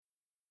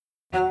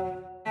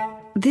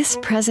This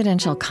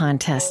presidential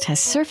contest has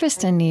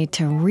surfaced a need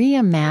to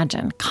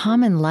reimagine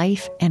common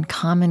life and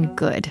common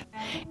good.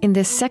 In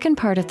this second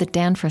part of the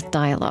Danforth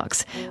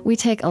Dialogues, we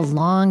take a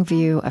long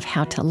view of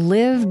how to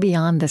live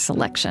beyond this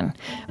election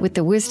with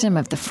the wisdom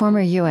of the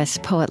former U.S.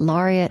 Poet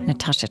Laureate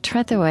Natasha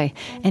Trethewey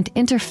and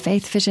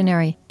interfaith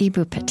visionary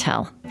Eboo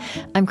Patel.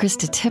 I'm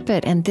Krista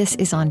Tippett, and this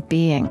is On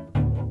Being.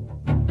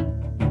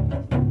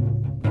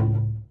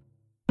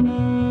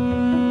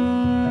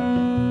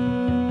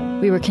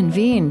 We were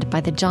convened by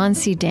the John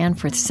C.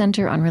 Danforth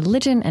Center on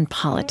Religion and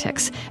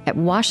Politics at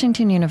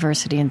Washington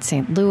University in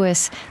St.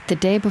 Louis the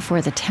day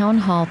before the town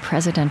hall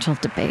presidential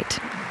debate.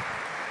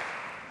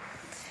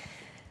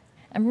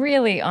 I'm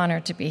really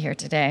honored to be here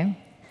today.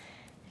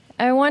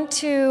 I want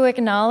to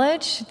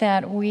acknowledge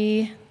that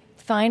we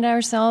find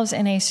ourselves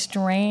in a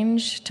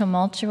strange,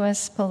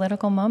 tumultuous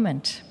political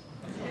moment.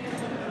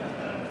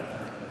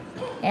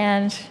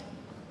 And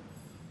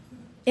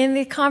in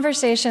the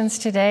conversations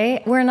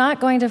today, we're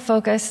not going to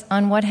focus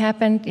on what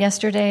happened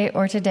yesterday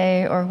or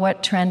today or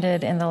what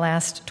trended in the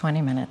last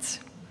 20 minutes,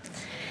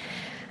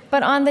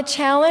 but on the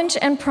challenge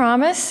and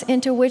promise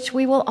into which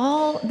we will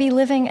all be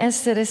living as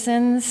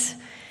citizens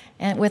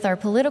and with our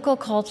political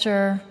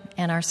culture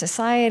and our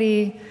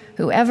society,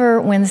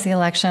 whoever wins the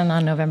election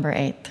on November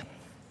 8th.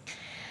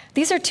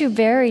 These are two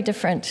very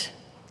different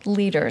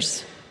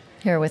leaders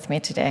here with me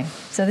today,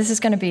 so this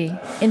is going to be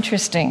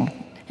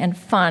interesting and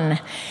fun.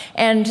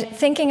 And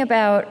thinking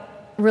about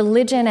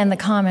religion and the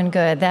common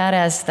good, that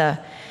as the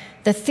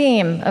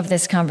theme of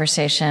this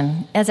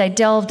conversation, as I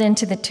delved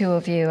into the two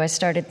of you, I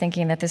started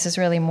thinking that this is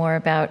really more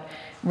about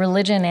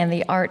religion and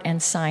the art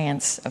and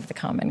science of the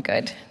common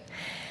good.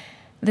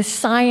 The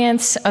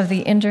science of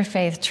the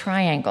interfaith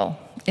triangle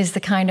is the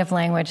kind of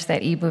language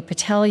that Eboo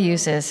Patel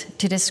uses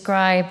to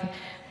describe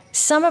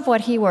some of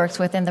what he works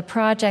with in the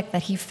project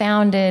that he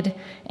founded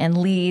and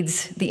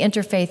leads, the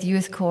Interfaith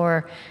Youth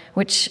Corps,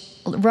 which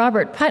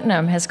Robert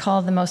Putnam has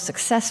called the most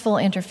successful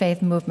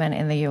interfaith movement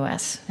in the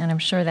U.S., and I'm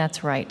sure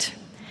that's right.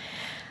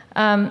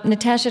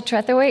 Natasha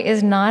Trethewey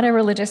is not a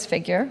religious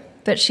figure,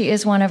 but she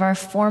is one of our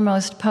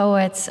foremost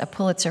poets, a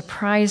Pulitzer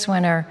Prize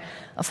winner,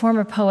 a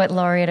former poet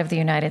laureate of the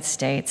United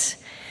States.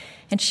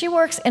 And she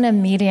works in a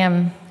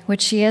medium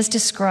which she has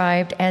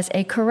described as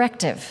a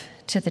corrective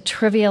to the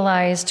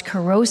trivialized,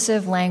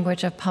 corrosive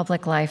language of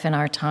public life in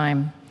our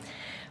time.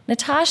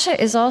 Natasha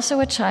is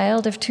also a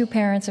child of two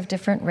parents of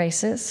different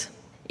races.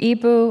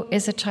 Eboo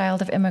is a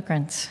child of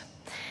immigrants.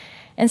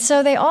 And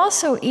so they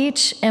also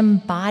each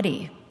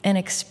embody an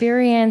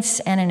experience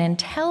and an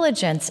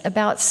intelligence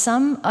about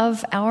some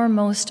of our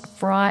most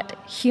fraught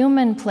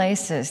human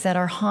places that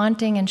are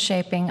haunting and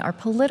shaping our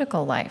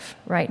political life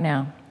right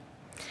now.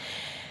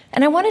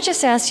 And I want to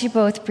just ask you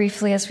both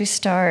briefly as we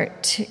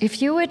start,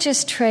 if you would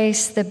just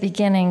trace the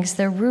beginnings,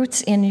 the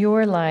roots in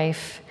your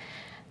life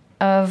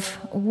of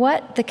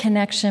what the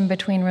connection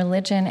between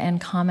religion and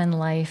common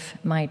life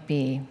might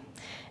be.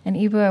 And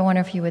Eboo, I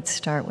wonder if you would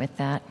start with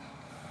that.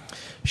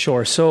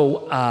 Sure.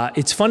 So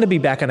it's fun to be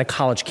back on a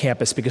college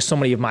campus because so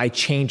many of my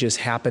changes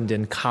happened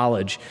in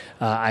college.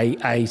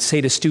 I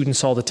say to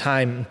students all the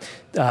time,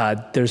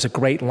 there's a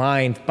great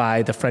line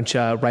by the French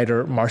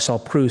writer Marcel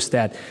Proust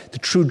that the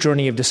true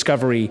journey of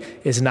discovery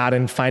is not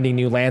in finding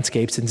new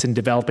landscapes, it's in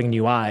developing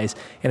new eyes.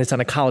 And it's on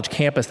a college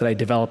campus that I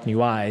developed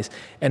new eyes.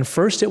 And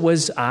first it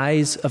was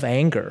eyes of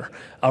anger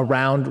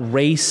around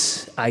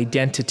race,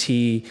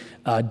 identity,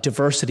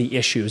 diversity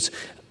issues.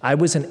 I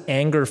was an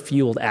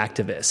anger-fueled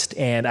activist,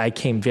 and I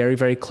came very,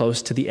 very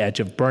close to the edge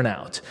of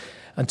burnout.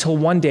 Until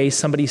one day,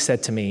 somebody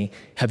said to me,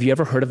 "Have you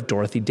ever heard of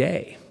Dorothy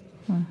Day?"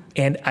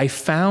 And I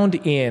found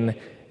in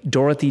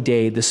Dorothy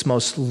Day this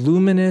most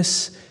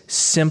luminous,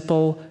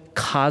 simple,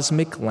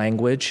 cosmic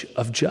language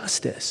of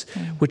justice,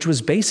 which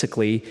was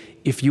basically,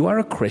 if you are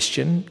a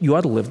Christian, you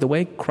ought to live the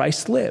way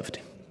Christ lived.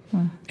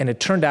 And it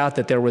turned out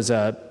that there was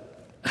a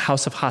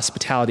house of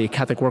hospitality, a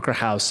Catholic worker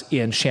house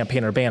in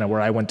Champaign-Urbana, where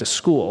I went to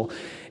school.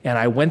 And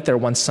I went there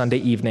one Sunday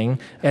evening,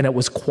 and it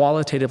was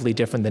qualitatively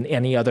different than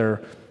any other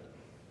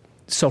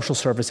social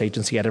service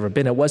agency I'd ever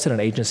been. It wasn't an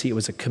agency, it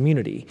was a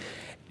community.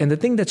 And the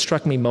thing that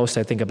struck me most,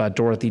 I think, about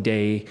Dorothy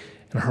Day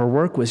and her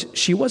work was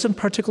she wasn't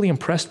particularly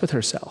impressed with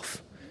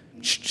herself.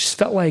 She just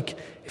felt like,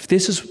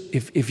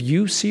 if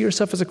you see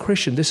yourself as a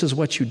Christian, this is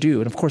what you do.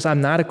 And of course, I'm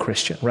not a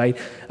Christian, right?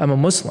 I'm a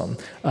Muslim.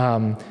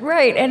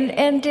 Right.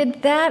 And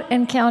did that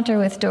encounter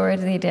with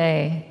Dorothy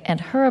Day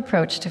and her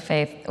approach to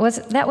faith,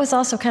 was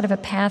also kind of a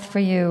path for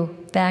you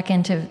back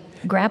into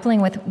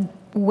grappling with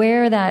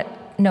where that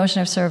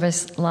notion of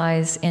service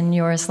lies in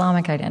your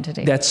Islamic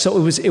identity?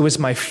 It was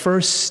my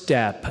first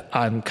step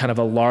on kind of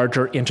a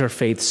larger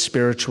interfaith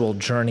spiritual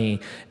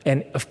journey.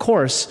 And of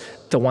course,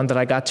 the one that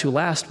I got to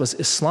last was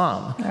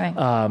Islam. Right.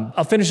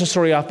 I'll finish the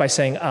story off by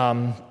saying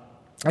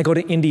I go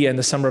to India in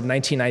the summer of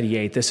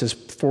 1998. This is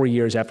 4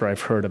 years after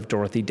I've heard of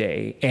Dorothy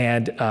Day.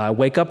 And I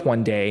wake up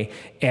one day,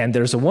 and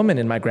there's a woman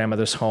in my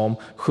grandmother's home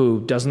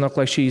who doesn't look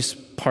like she's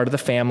part of the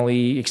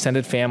family,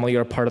 extended family,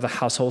 or part of the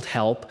household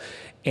help.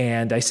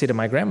 And I say to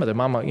my grandmother,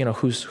 Mama,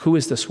 who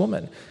is this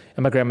woman?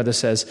 And my grandmother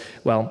says,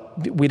 well,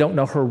 we don't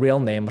know her real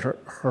name, but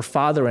her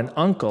father and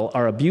uncle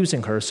are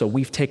abusing her, so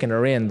we've taken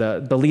her in.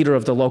 The leader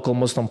of the local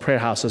Muslim prayer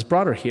house has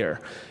brought her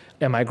here.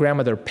 And my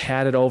grandmother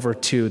padded over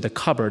to the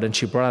cupboard, and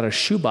she brought out a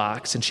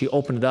shoebox, and she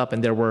opened it up,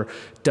 and there were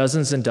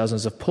dozens and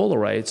dozens of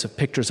Polaroids of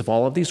pictures of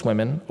all of these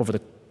women over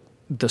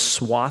the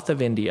swath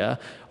of India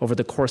over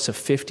the course of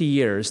 50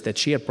 years that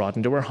she had brought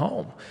into her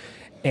home.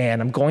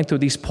 And I'm going through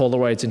these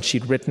Polaroids, and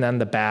she'd written on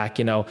the back,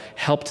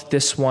 helped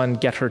this one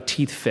get her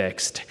teeth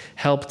fixed,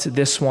 helped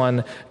this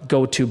one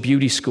go to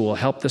beauty school,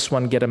 helped this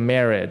one get a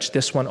marriage,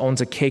 this one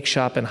owns a cake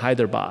shop in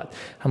Hyderabad.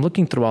 I'm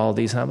looking through all of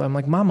these, and I'm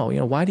like, Mama,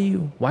 why do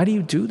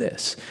you do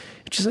this?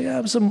 And she's like,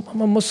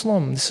 I'm a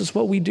Muslim. This is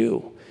what we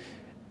do.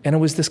 And it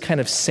was this kind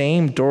of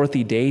same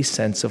Dorothy Day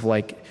sense of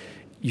like,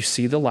 you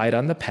see the light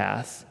on the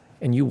path,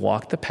 and you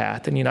walk the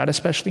path, and you're not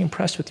especially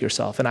impressed with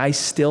yourself. And I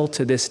still,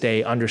 to this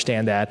day,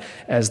 understand that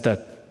as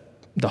the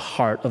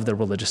heart of the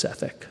religious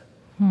ethic.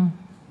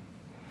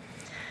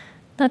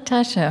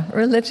 Natasha,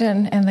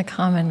 religion and the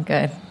common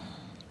good.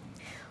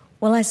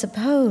 Well, I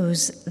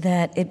suppose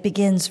that it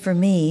begins for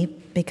me,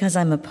 because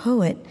I'm a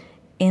poet,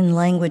 in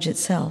language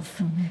itself.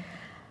 Mm-hmm.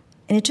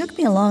 And it took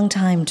me a long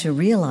time to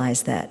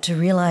realize that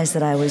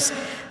I was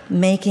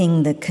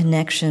making the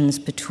connections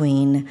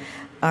between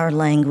our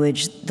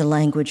language, the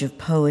language of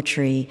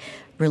poetry,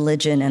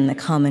 religion, and the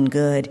common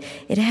good.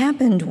 It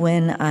happened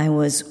when I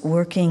was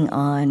working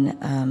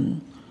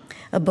on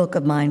a book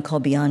of mine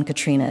called Beyond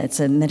Katrina. It's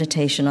a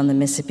meditation on the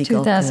Mississippi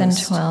Gulf Coast.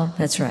 2012.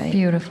 That's right.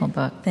 Beautiful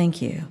book.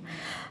 Thank you.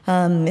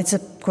 It's,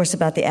 of course,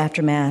 about the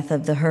aftermath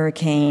of the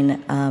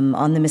hurricane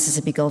on the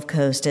Mississippi Gulf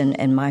Coast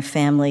and my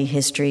family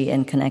history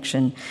and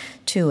connection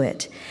to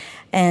it.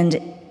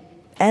 And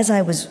as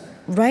I was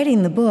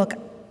writing the book,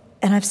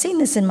 and I've seen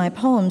this in my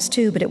poems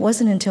too, but it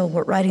wasn't until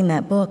writing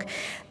that book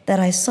that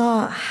I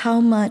saw how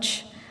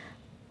much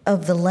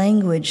of the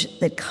language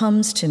that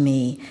comes to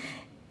me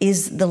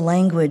is the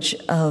language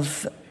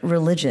of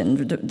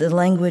religion, the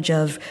language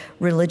of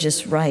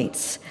religious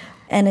rites.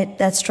 And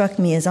that struck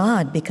me as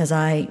odd because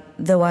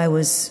though I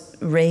was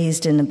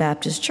raised in a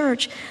Baptist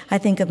church, I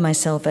think of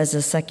myself as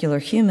a secular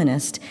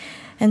humanist.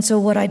 And so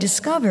what I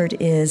discovered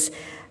is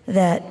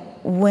that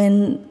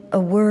when a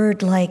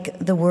word like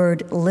the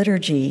word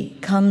liturgy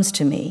comes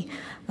to me,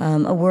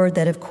 a word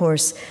that, of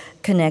course,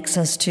 connects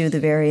us to the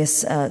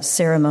various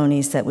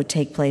ceremonies that would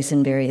take place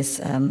in various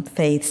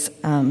faiths,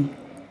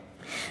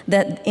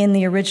 that in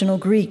the original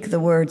Greek, the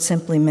word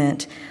simply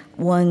meant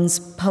one's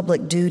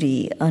public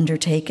duty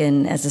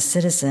undertaken as a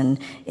citizen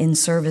in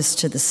service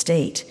to the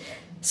state.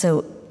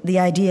 So the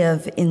idea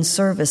of in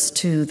service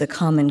to the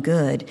common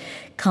good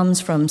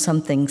comes from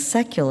something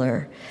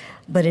secular,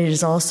 but it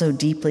is also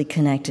deeply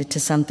connected to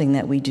something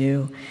that we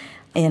do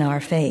in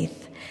our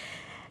faith.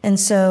 And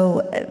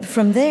so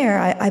from there,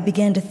 I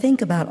began to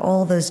think about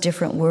all those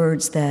different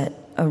words that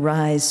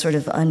arise sort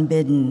of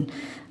unbidden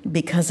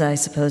because, I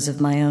suppose,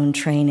 of my own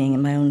training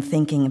and my own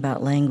thinking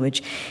about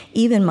language.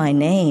 Even my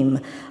name,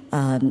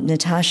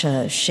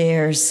 Natasha,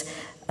 shares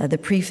the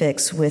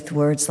prefix with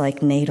words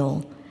like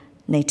natal,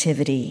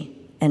 nativity,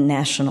 and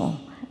national.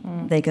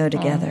 They go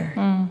together.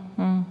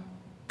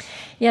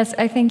 Yes,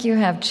 I think you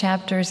have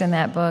chapters in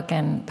that book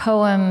and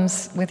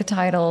poems with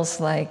titles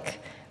like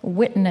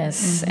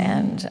Witness,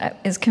 and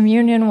is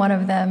Communion one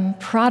of them?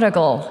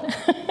 Prodigal.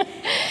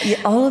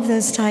 Yeah, all of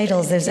those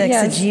titles, there's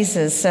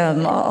exegesis,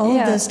 all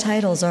of those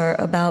titles are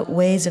about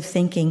ways of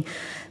thinking,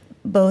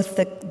 both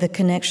the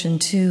connection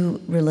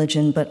to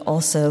religion, but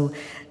also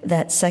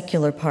that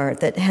secular part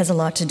that has a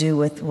lot to do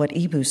with what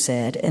Eboo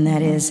said, and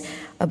that is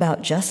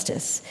about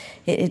justice.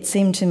 It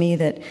seemed to me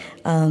that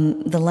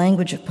the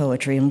language of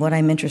poetry and what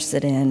I'm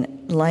interested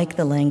in, like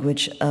the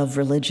language of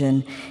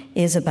religion,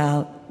 is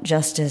about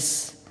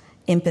justice,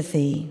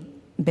 empathy,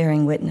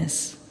 bearing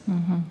witness.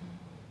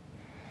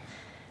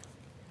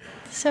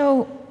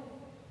 So,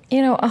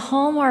 a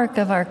hallmark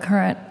of our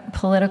current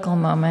political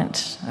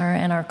moment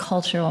and our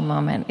cultural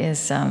moment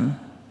is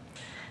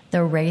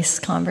the race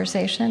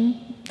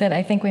conversation that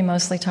I think we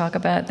mostly talk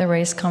about, the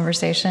race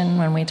conversation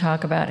when we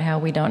talk about how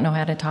we don't know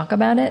how to talk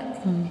about it.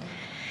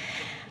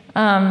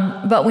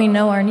 But we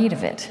know our need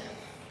of it.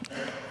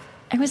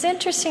 It was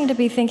interesting to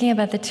be thinking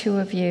about the two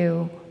of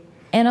you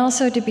and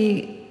also to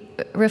be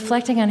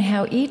reflecting on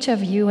how each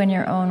of you in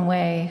your own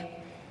way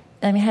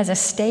has a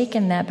stake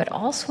in that, but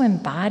also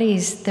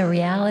embodies the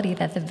reality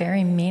that the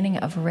very meaning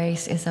of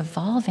race is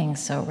evolving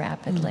so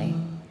rapidly,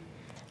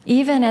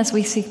 even as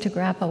we seek to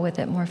grapple with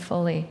it more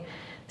fully.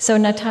 So,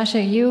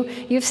 Natasha,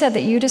 you've said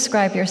that you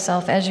describe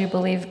yourself as you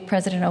believe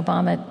President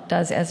Obama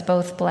does, as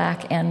both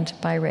black and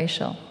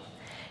biracial.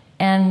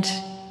 And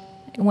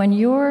when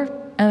your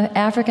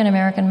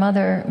African-American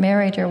mother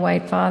married your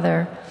white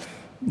father,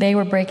 they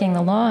were breaking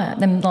the law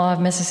of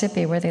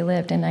Mississippi where they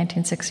lived in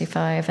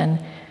 1965, and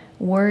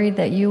worried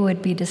that you would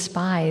be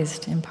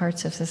despised in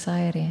parts of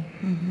society.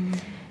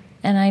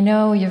 And I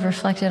know you've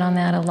reflected on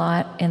that a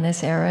lot in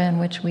this era in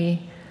which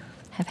we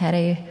have had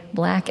a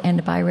black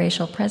and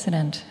biracial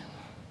president.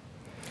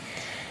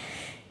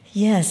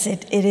 Yes,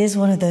 it is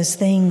one of those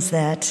things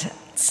that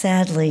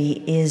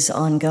sadly is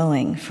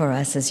ongoing for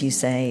us, as you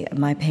say.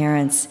 My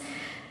parents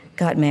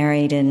got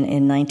married in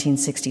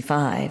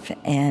 1965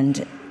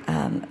 and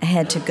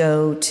had to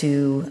go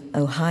to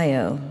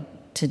Ohio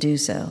to do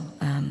so.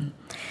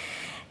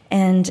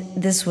 And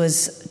this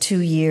was 2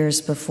 years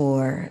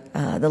before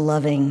the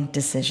Loving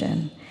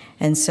decision.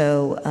 And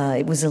so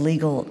it was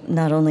illegal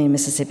not only in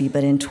Mississippi,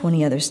 but in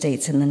 20 other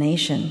states in the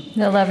nation.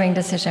 The Loving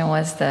decision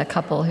was the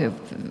couple who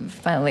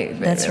finally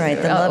That's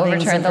right, the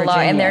Lovings overturned the law,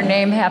 and their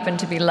name happened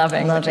to be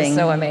Loving, which is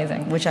so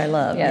amazing. Which I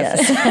love,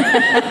 yes.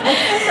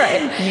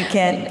 Right. You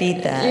can't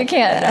beat that. You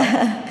can't,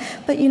 no.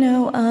 But,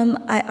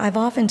 I've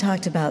often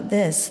talked about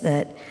this,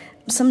 that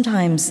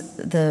sometimes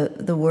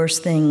the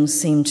worst things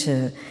seem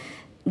to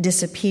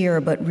disappear,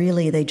 but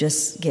really they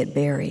just get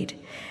buried.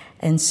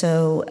 And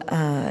so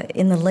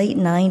in the late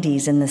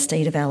 90s in the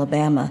state of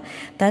Alabama,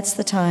 that's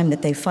the time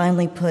that they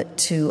finally put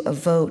to a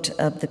vote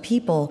of the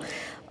people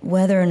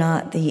whether or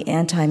not the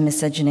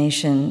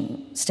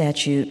anti-miscegenation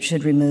statute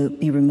should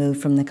be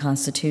removed from the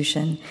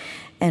Constitution.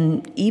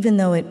 And even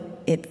though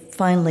it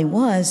finally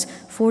was,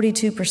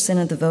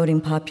 42% of the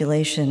voting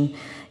population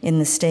in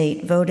the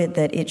state voted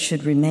that it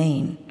should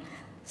remain,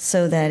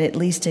 so that at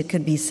least it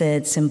could be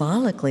said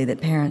symbolically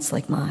that parents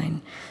like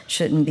mine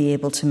shouldn't be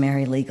able to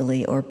marry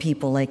legally, or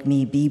people like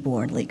me be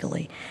born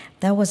legally.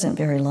 That wasn't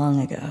very long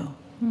ago.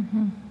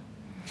 Mm-hmm.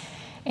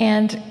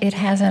 And it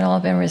hasn't all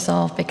been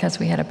resolved because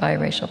we had a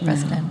biracial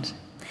president.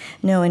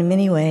 No, in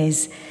many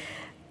ways,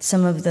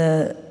 some of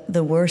the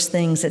worst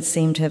things that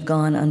seem to have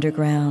gone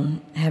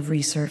underground have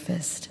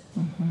resurfaced.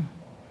 Mm-hmm.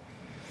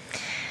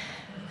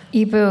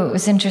 Eboo, it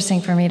was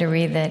interesting for me to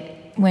read that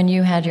when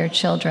you had your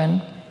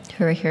children,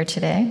 who are here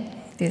today,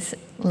 these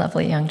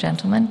lovely young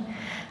gentlemen.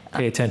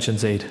 Pay attention,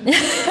 Zaid.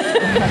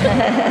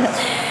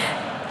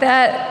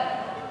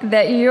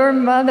 that your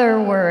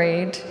mother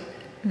worried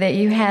that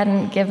you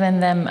hadn't given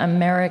them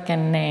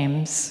American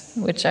names,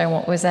 which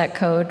was that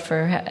code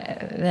for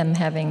them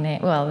having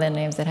the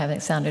names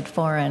that sounded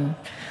foreign,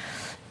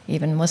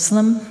 even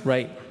Muslim?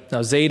 Right.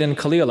 Now, Zaid and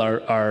Khalil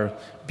are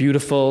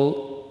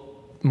beautiful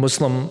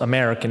Muslim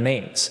American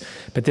names.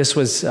 But this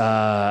was,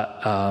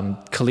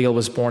 Khalil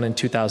was born in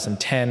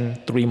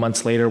 2010. 3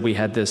 months later, we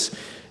had this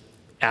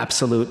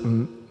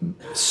absolute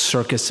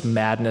circus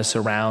madness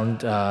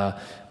around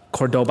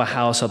Cordoba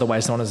House,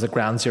 otherwise known as the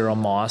Ground Zero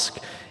Mosque.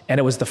 And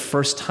it was the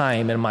first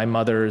time in my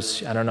mother's,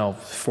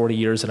 40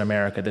 years in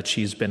America that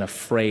she's been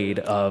afraid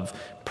of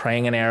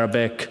praying in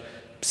Arabic,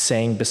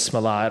 saying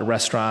Bismillah at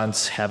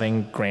restaurants,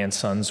 having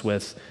grandsons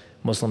with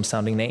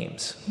Muslim-sounding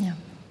names. Yeah.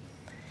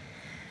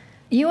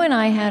 You and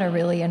I had a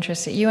really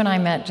interesting, you and I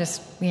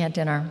we had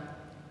dinner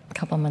a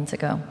couple months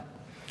ago.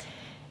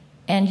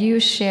 And you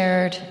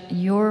shared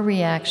your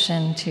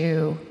reaction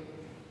to,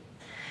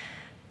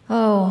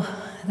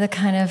 the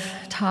kind of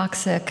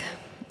toxic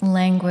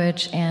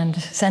language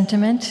and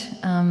sentiment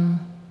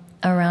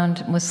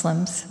around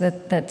Muslims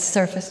that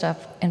surfaced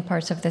up in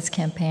parts of this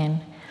campaign.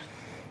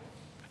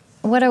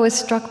 What I was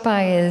struck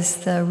by is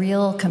the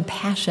real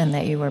compassion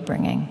that you were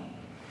bringing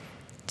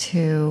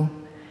to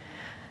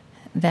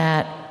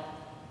that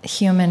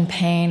human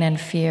pain and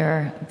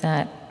fear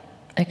that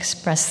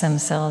express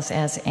themselves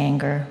as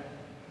anger.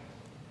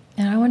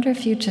 And I wonder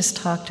if you'd just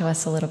talk to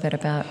us a little bit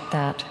about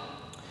that.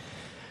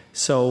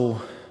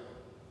 So,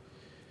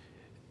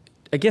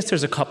 I guess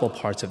there's a couple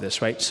parts of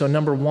this, right? So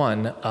number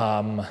one,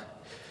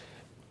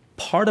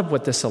 part of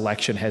what this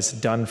election has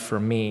done for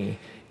me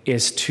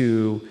is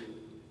to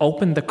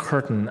open the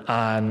curtain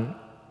on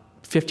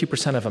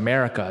 50% of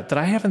America that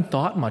I haven't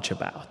thought much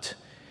about.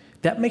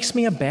 That makes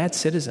me a bad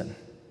citizen,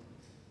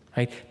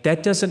 right?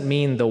 That doesn't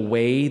mean the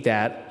way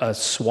that a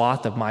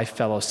swath of my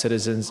fellow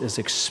citizens is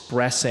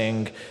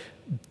expressing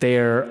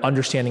their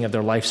understanding of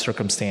their life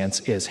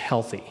circumstance is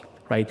healthy,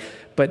 right?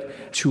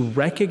 But to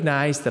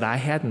recognize that I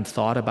hadn't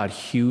thought about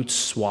huge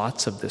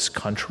swaths of this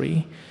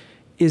country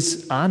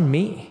is on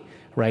me,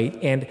 right?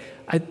 And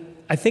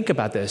I think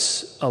about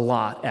this a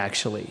lot,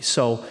 actually.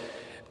 So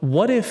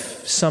what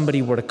if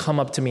somebody were to come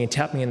up to me and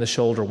tap me in the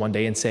shoulder one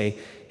day and say,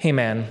 hey,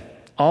 man,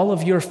 all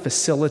of your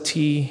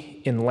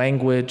facility in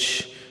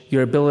language,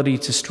 your ability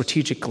to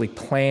strategically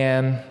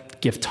plan,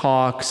 give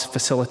talks,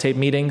 facilitate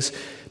meetings,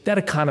 that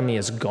economy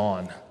is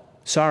gone.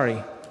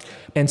 Sorry.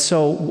 And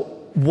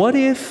so what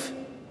if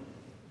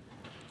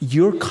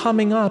you're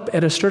coming up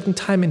at a certain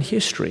time in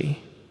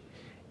history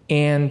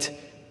and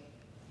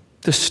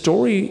the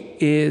story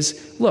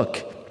is,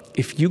 look,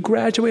 if you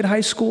graduate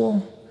high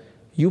school,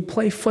 you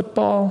play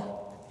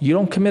football, you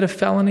don't commit a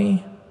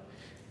felony,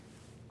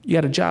 you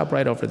got a job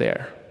right over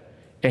there.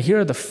 And here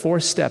are the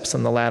 4 steps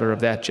on the ladder of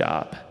that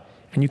job.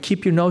 And you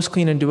keep your nose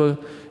clean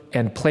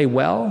and play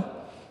well,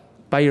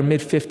 by your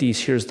mid-50s,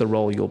 here's the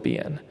role you'll be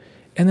in.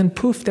 And then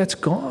poof, that's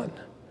gone.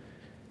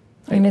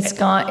 And it's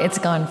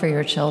gone for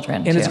your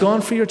children, And it's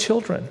gone for your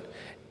children.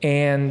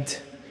 And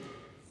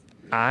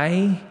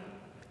I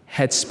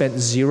had spent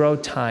 0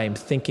 time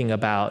thinking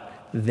about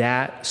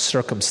that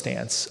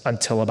circumstance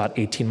until about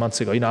 18 months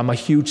ago. I'm a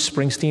huge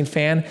Springsteen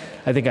fan.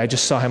 I think I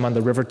just saw him on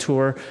the River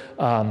Tour.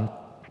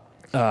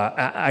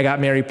 I got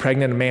married,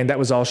 pregnant, and man, that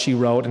was all she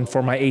wrote. And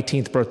for my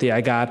 18th birthday,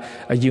 I got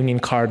a union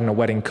card and a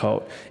wedding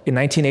coat. In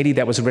 1980,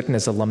 that was written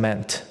as a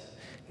lament.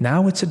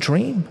 Now it's a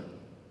dream,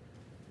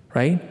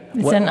 right?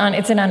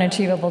 It's an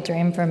unachievable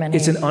dream for many.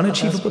 It's an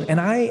unachievable, and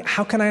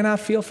how can I not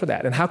feel for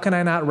that? And how can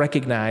I not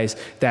recognize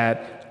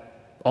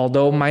that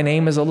although my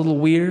name is a little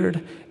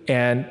weird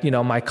and,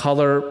 my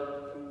color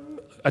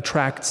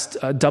attracts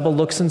double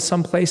looks in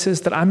some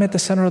places, that I'm at the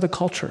center of the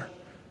culture,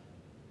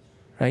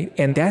 right?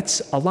 And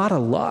that's a lot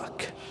of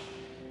luck.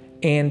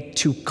 And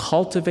to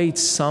cultivate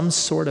some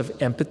sort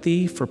of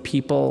empathy for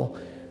people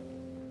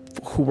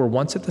who were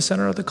once at the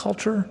center of the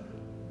culture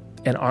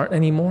and aren't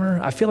anymore,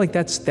 I feel like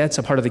that's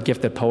a part of the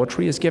gift that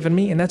poetry has given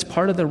me, and that's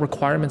part of the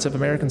requirements of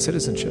American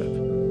citizenship.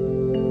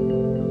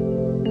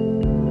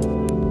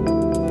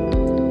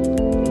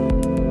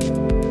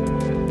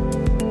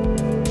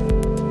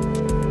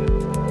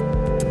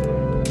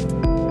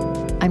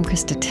 I'm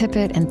Krista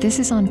Tippett, and this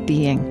is On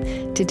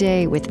Being,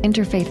 today with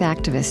interfaith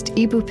activist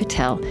Eboo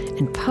Patel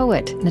and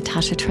poet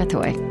Natasha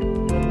Trethewey.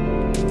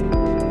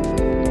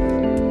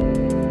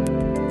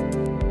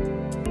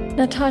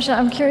 Natasha,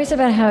 I'm curious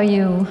about how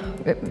you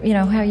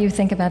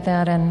think about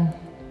that, and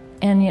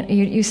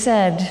you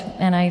said,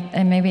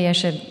 and maybe I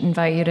should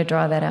invite you to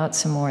draw that out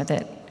some more,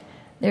 that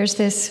there's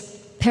this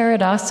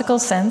paradoxical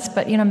sense,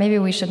 but maybe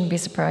we shouldn't be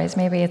surprised.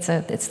 Maybe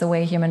it's the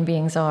way human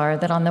beings are,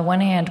 that on the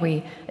one hand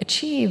we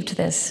achieved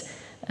this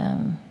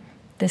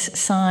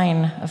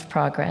sign of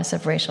progress,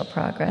 of racial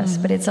progress,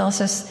 but it's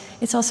also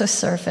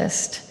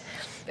surfaced,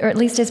 or at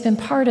least it's been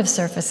part of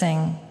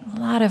surfacing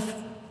a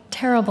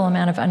terrible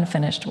amount of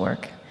unfinished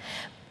work.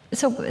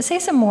 So say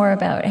some more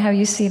about how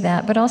you see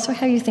that, but also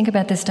how you think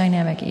about this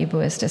dynamic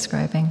Eboo is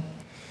describing.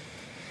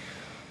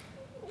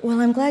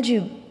 Well, I'm glad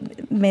you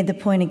made the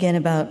point again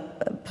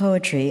about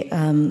poetry,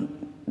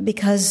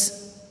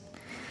 because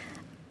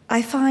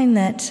I find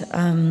that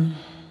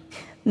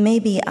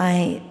maybe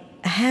I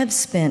have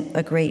spent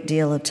a great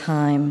deal of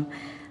time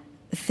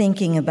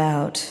thinking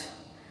about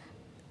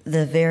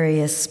the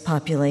various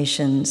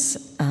populations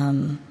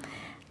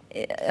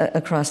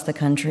across the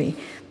country,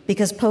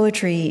 because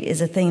poetry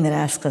is a thing that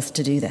asks us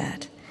to do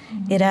that.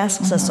 It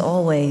asks us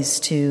always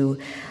to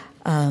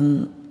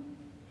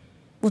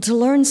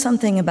learn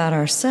something about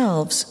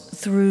ourselves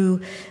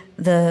through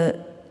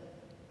the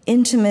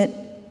intimate,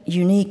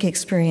 unique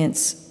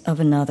experience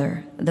of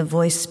another, the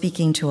voice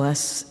speaking to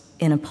us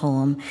in a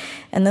poem.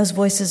 And those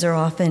voices are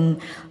often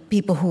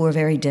people who are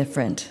very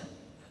different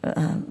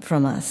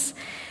from us.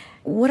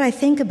 What I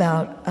think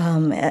about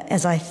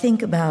as I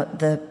think about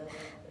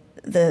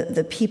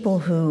the people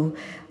who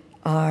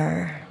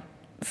are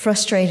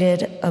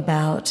frustrated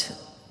about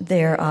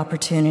their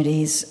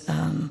opportunities,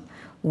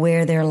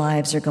 where their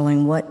lives are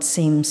going, what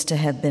seems to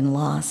have been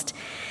lost,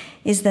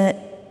 is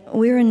that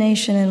we're a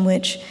nation in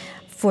which,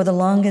 for the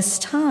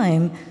longest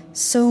time,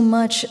 so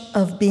much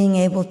of being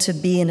able to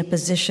be in a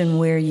position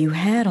where you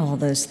had all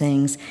those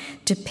things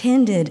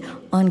depended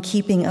on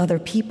keeping other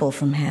people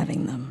from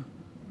having them.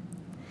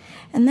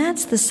 And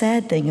that's the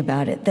sad thing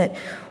about it, that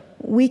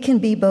we can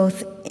be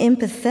both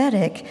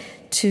empathetic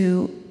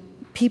to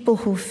people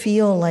who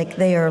feel like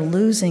they are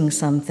losing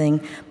something,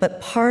 but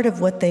part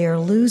of what they are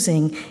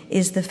losing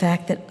is the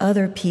fact that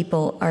other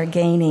people are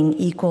gaining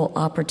equal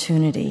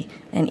opportunity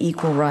and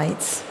equal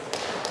rights.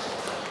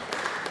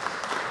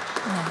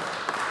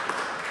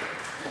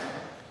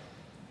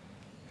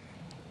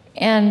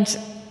 And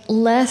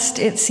lest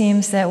it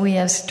seems that we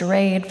have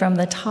strayed from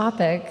the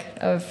topic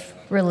of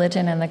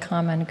religion and the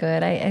common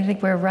good, I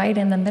think we're right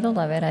in the middle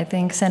of it. I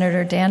think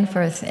Senator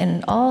Danforth,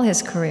 in all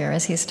his career,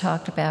 as he's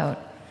talked about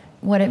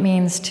what it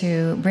means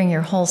to bring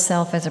your whole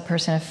self as a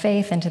person of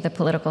faith into the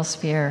political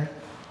sphere,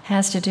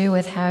 has to do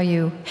with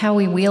how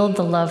we wield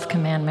the love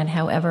commandment,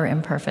 however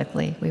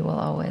imperfectly. We will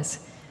always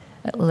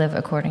live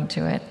according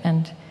to it.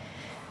 And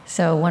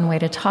so one way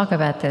to talk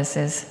about this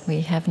is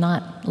we have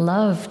not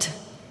loved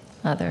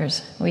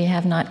others. We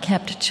have not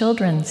kept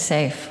children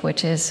safe,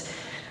 which is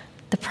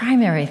the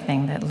primary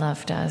thing that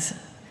love does.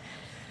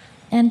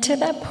 And to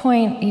that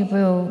point,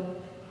 Eboo,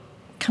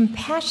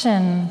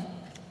 compassion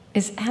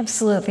is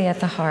absolutely at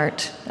the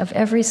heart of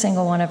every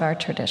single one of our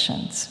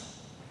traditions.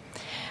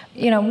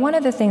 One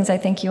of the things I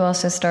think you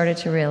also started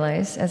to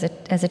realize as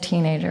a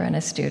teenager and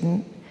a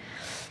student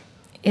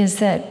is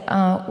that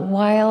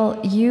while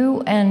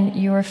you and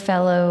your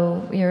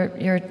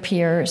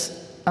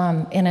peers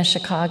in a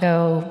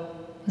Chicago,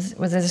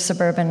 was it a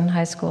suburban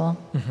high school,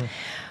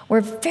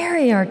 were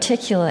very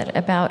articulate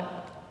about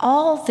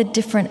all the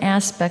different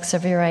aspects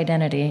of your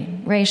identity,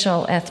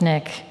 racial,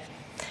 ethnic,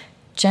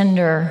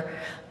 gender,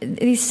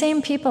 these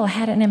same people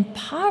had an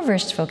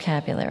impoverished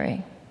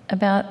vocabulary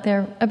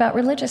about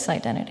religious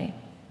identity.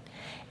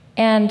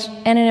 And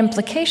an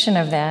implication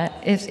of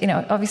that is,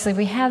 obviously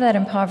we have that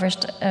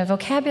impoverished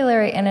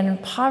vocabulary and an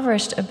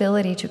impoverished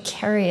ability to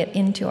carry it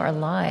into our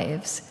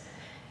lives.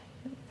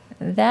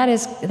 That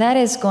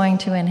is going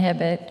to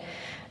inhibit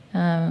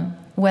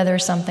whether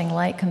something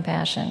like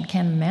compassion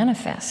can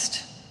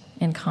manifest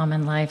in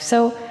common life.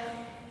 So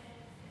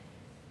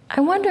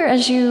I wonder,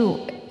 as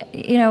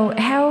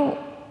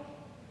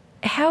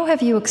how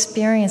have you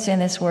experienced in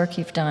this work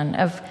you've done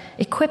of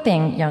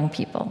equipping young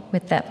people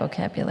with that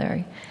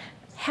vocabulary?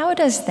 How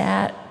does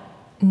that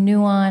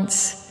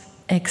nuance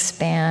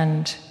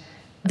expand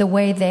the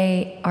way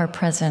they are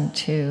present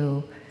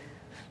to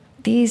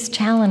these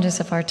challenges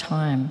of our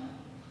time,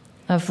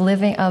 of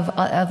living, of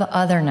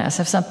otherness,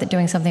 of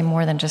doing something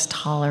more than just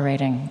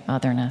tolerating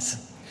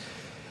otherness?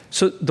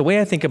 So the way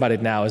I think about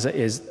it now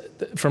is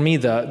for me,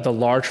 the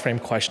large frame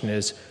question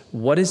is,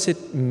 what does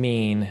it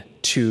mean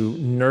to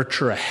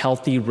nurture a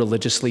healthy,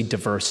 religiously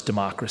diverse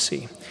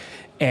democracy?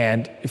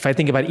 And if I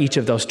think about each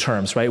of those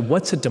terms, right,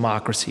 what's a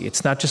democracy?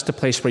 It's not just a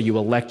place where you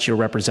elect your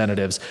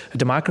representatives. A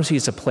democracy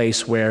is a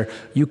place where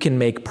you can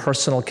make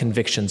personal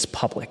convictions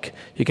public.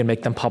 You can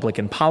make them public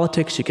in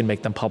politics, you can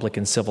make them public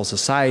in civil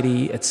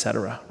society, et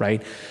cetera,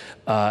 right?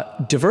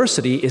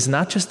 Diversity is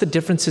not just the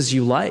differences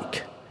you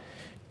like.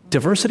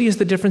 Diversity is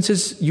the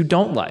differences you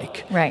don't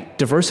like. Right.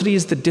 Diversity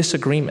is the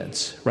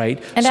disagreements,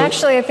 right? And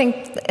actually, I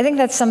think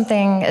that's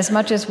something, as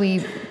much as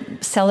we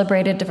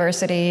celebrated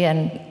diversity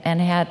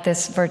and had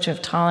this virtue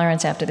of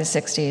tolerance after the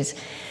 60s,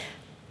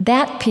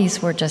 that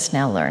piece we're just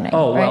now learning.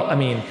 Oh, right? well, I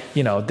mean,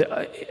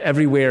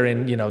 everywhere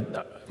in,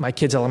 my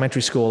kids'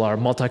 elementary school, our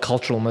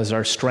multiculturalism is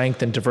our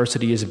strength and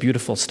diversity is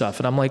beautiful stuff.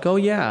 And I'm like, oh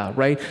yeah,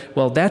 right?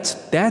 Well, that's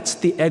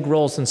the egg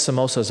rolls and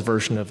samosas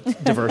version of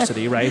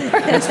diversity, right?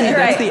 That's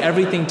the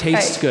everything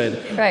tastes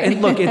good. Right. And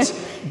look,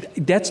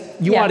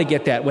 you ought to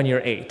get that when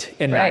you're 8.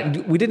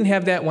 And we didn't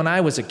have that when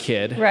I was a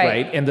kid,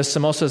 right? And the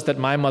samosas that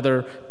my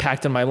mother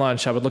packed in my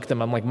lunch, I would look at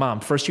them, I'm like, Mom,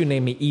 first you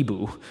named me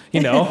Eboo,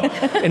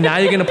 and now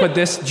you're going to put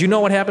this. Do you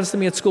know what happens to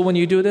me at school when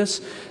you do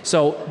this?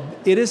 So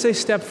it is a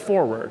step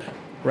forward,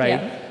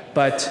 right? Yeah.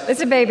 But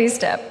it's a baby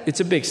step. It's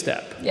a big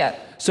step. Yeah.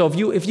 So if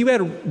you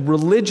add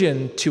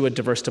religion to a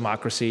diverse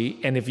democracy,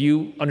 and if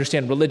you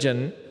understand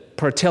religion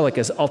Patelic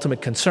as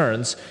ultimate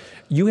concerns,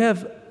 you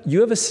have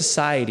a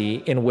society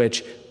in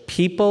which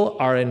people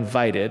are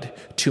invited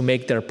to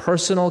make their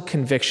personal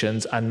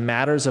convictions on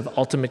matters of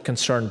ultimate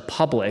concern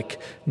public,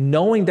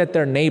 knowing that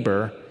their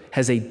neighbor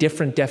has a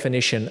different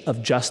definition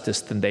of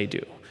justice than they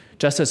do.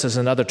 Justice is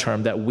another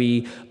term that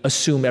we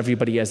assume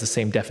everybody has the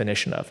same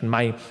definition of. And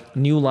my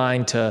new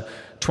line to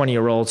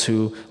 20-year-olds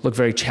who look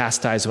very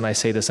chastised when I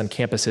say this on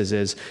campuses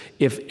is,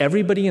 if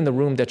everybody in the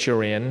room that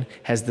you're in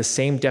has the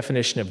same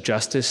definition of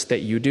justice that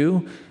you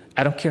do,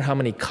 I don't care how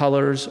many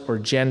colors or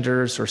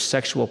genders or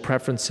sexual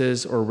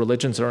preferences or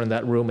religions are in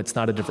that room, it's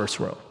not a diverse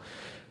room.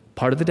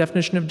 Part of the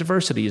definition of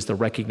diversity is the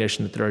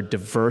recognition that there are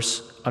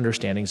diverse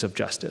understandings of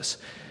justice.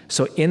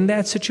 So in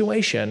that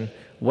situation,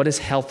 what does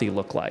healthy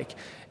look like?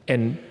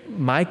 And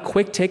my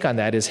quick take on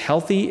that is,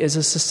 healthy is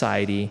a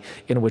society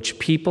in which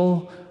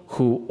people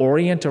who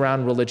orient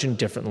around religion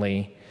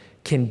differently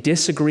can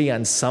disagree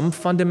on some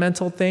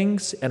fundamental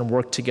things and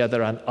work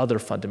together on other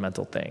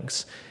fundamental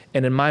things.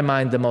 And in my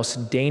mind, the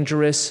most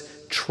dangerous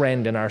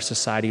trend in our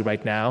society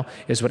right now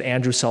is what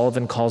Andrew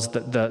Sullivan calls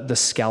the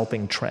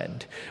scalping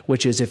trend,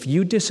 which is, if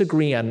you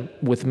disagree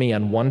with me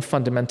on one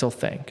fundamental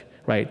thing,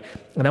 right?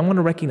 And I want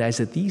to recognize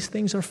that these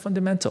things are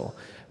fundamental.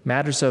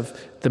 Matters of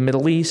the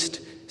Middle East,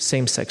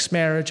 same-sex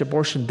marriage,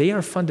 abortion, they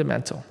are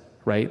fundamental,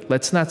 right?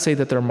 Let's not say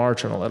that they're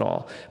marginal at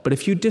all. But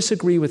if you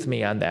disagree with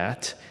me on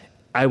that,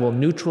 I will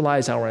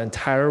neutralize our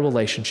entire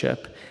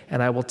relationship,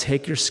 and I will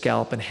take your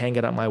scalp and hang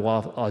it on my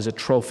wall as a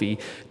trophy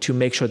to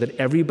make sure that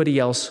everybody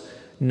else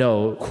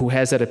who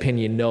has that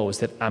opinion knows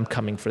that I'm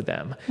coming for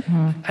them.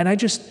 Mm-hmm. And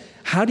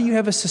how do you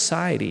have a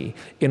society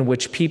in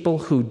which people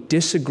who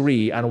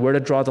disagree on where to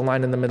draw the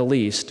line in the Middle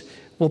East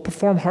will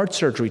perform heart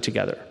surgery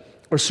together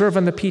or serve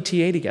on the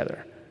PTA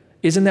together?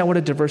 Isn't that what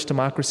a diverse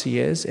democracy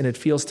is? And it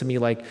feels to me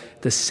like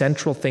the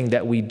central thing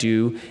that we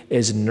do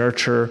is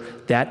nurture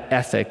that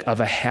ethic of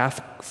a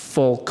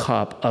half-full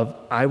cup of,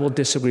 I will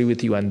disagree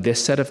with you on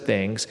this set of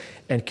things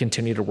and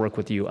continue to work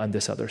with you on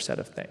this other set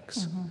of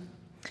things. Mm-hmm.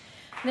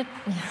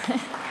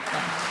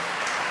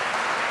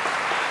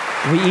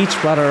 We each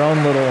brought our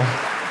own little...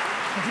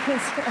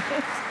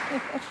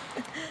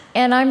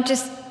 And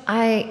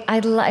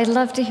I'd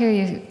love to hear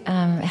you,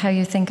 how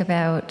you think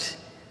about...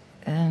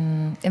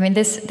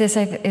 this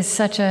is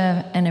such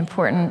an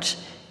important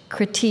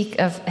critique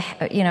of,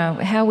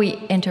 how we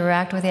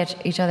interact with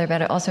each other,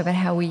 but also about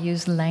how we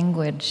use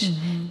language.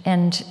 Mm-hmm.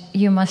 And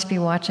you must be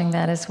watching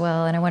that as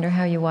well. And I wonder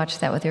how you watch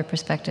that with your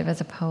perspective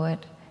as a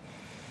poet.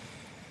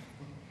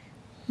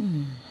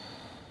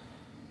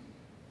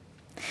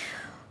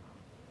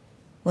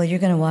 Well, you're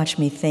going to watch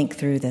me think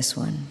through this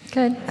one.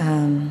 Good.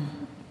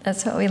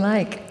 That's what we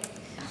like.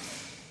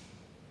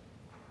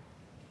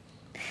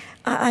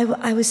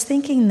 I was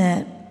thinking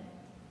that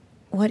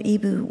what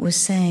Eboo was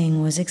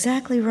saying was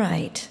exactly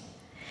right.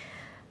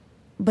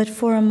 But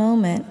for a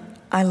moment,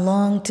 I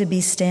longed to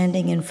be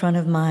standing in front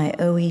of my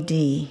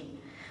OED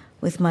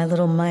with my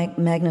little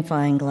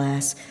magnifying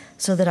glass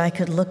so that I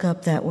could look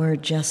up that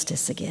word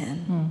justice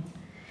again.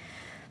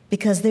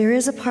 Because there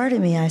is a part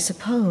of me, I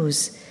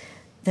suppose,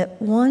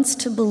 that wants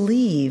to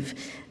believe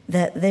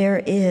that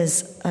there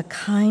is a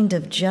kind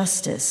of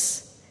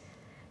justice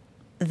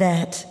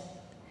that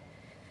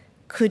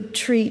could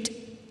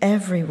treat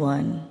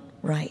everyone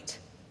right,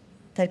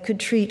 that could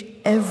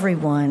treat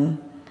everyone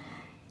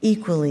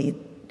equally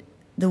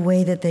the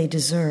way that they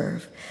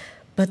deserve.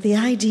 But the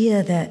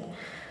idea that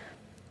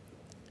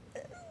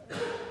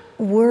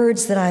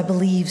words that I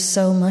believe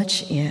so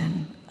much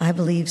in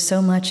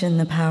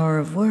the power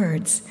of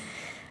words,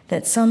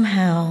 that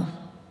somehow,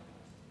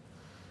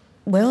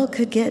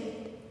 could get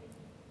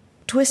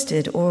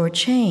twisted or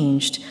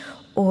changed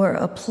or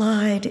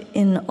applied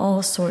in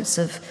all sorts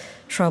of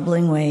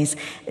troubling ways.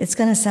 It's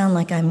going to sound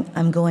like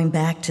I'm going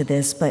back to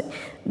this, but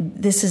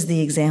this is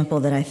the example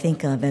that I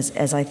think of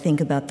as I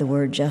think about the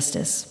word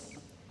justice.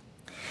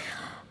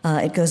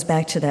 It goes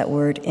back to that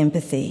word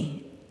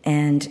empathy,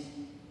 and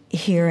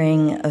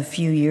hearing a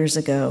few years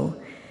ago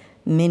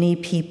many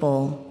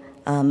people,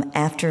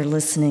 after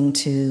listening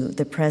to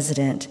the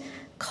president,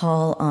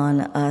 call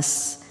on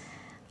us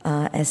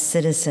as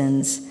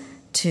citizens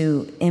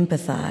to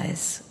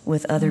empathize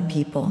with other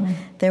people. Mm-hmm.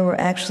 There were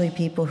actually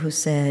people who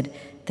said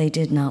they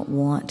did not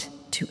want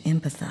to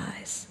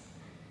empathize.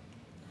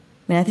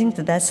 I mean, I think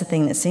that's the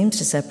thing that seems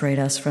to separate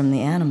us from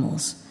the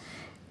animals.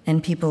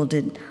 And people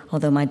did,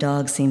 although my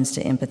dog seems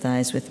to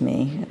empathize with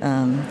me.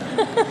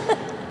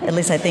 At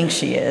least I think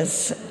she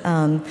is.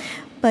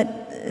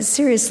 But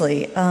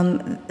seriously,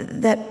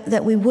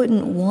 that we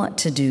wouldn't want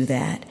to do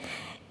that.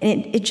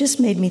 And it just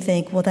made me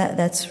think, well,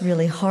 that's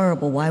really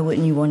horrible. Why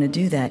wouldn't you want to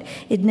do that?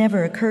 It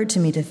never occurred to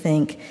me to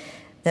think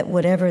that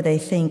whatever they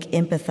think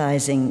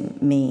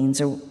empathizing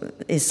means or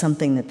is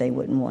something that they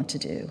wouldn't want to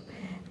do,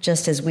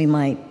 just as we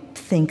might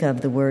think of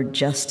the word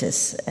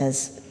justice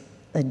as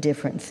a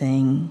different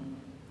thing.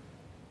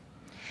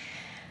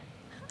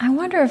 I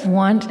wonder if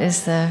want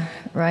is the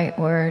right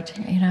word.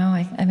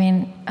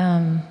 I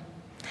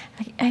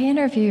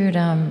interviewed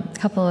a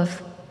couple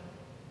of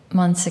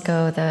months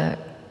ago the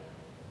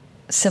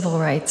civil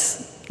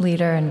rights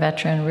leader and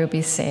veteran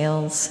Ruby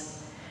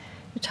Sales,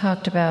 who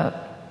talked about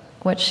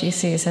what she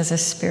sees as a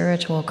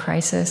spiritual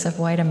crisis of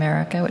white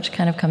America, which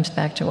kind of comes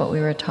back to what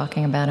we were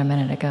talking about a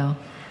minute ago.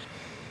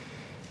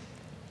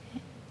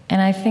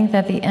 And I think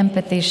that the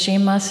empathy she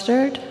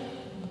mustered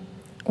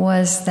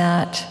was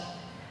that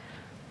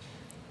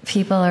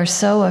people are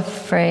so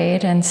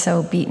afraid and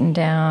so beaten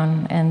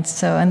down, and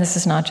this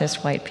is not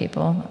just white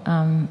people,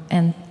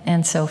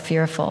 and so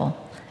fearful,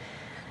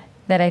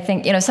 that I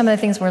think, some of the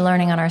things we're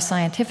learning on our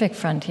scientific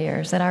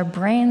frontiers, that our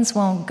brains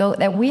won't go,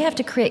 that we have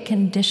to create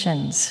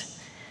conditions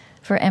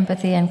for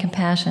empathy and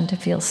compassion to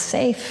feel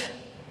safe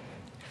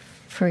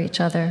for each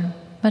other.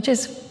 Much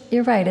as,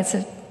 you're right, it's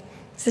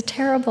a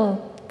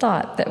terrible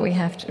thought that we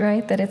have to,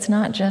 right? That it's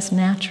not just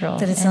natural,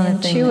 that it's not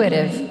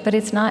intuitive, but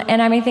it's not,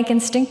 and I think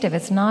instinctive.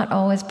 It's not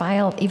always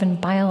even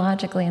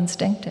biologically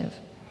instinctive.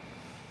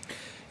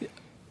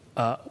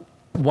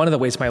 One of the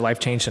ways my life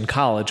changed in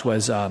college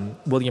was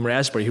William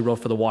Raspberry, who wrote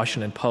for the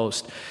Washington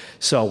Post.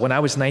 So when I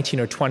was 19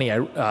 or 20,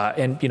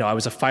 I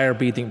was a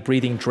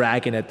fire-breathing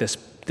dragon at this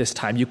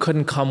time. You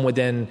couldn't come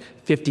within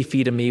 50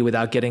 feet of me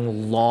without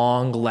getting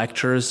long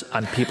lectures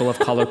on people of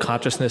color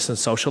consciousness and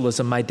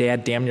socialism. My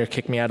dad damn near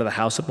kicked me out of the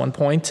house at one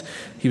point.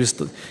 He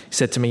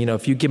said to me,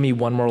 if you give me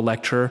one more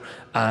lecture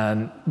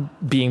on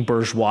being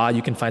bourgeois,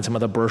 you can find some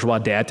other bourgeois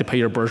dad to pay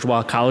your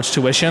bourgeois college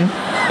tuition.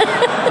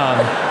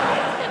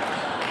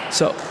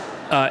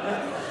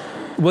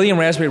 William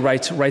Raspberry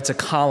writes a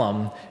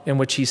column in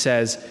which he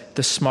says,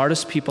 the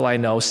smartest people I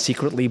know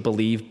secretly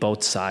believe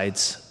both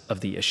sides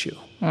of the issue.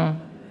 Mm.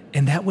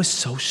 And that was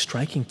so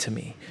striking to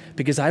me,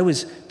 because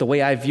the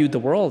way I viewed the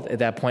world at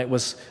that point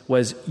was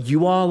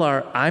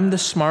I'm the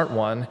smart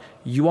one,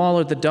 you all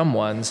are the dumb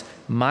ones.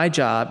 My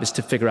job is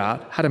to figure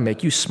out how to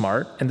make you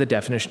smart, and the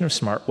definition of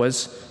smart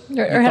was...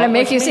 Or how to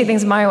make you see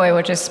things my way,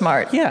 which is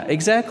smart. Yeah,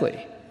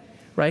 exactly.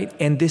 Right?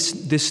 And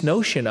this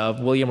notion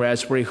of William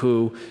Raspberry,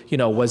 who,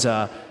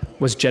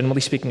 was generally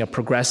speaking a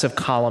progressive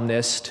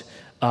columnist,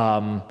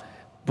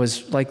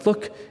 was like,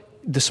 look,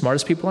 the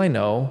smartest people I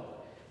know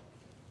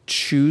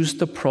choose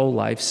the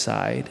pro-life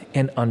side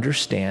and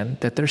understand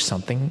that there's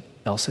something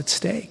else at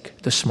stake.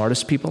 The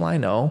smartest people I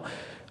know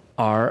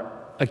are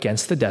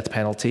against the death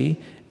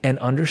penalty and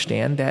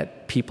understand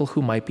that people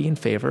who might be in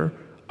favor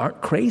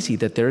aren't crazy,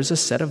 that there's a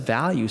set of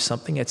values,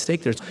 something at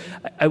stake.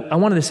 I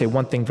wanted to say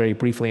one thing very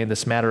briefly in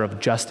this matter of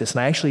justice,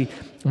 and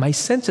my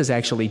sense is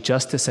actually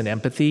justice and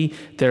empathy.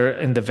 There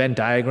in the Venn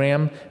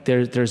diagram,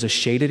 there's a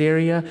shaded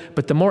area,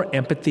 but the more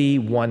empathy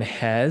one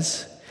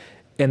has,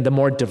 and the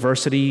more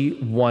diversity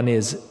one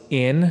is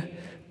in,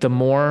 the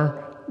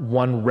more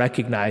one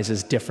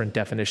recognizes different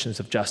definitions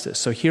of justice.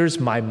 So here's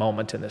my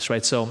moment in this,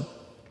 right? So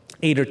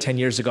 8 or 10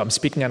 years ago, I'm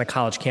speaking on a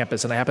college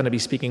campus, and I happen to be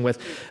speaking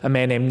with a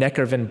man named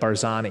Nekervin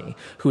Barzani,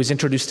 who was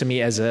introduced to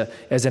me as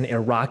an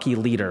Iraqi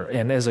leader.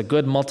 And as a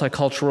good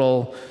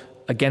multicultural,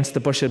 against the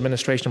Bush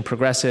administration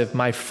progressive,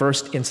 my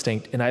first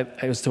instinct, and I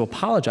was to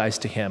apologize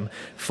to him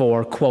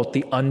for, quote,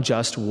 the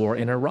unjust war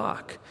in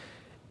Iraq.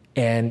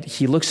 And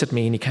he looks at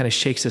me and he kind of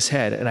shakes his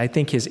head. And I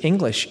think his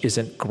English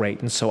isn't great.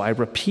 And so I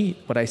repeat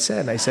what I said.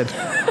 And I said,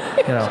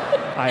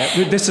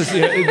 this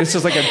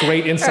is like a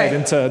great insight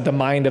into the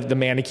mind of the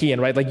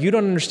Manichaean, right? Like, you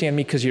don't understand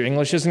me because your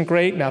English isn't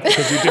great, not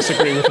because you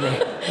disagree with me,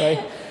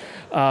 right?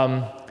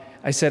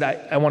 I said,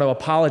 I want to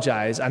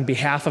apologize on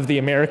behalf of the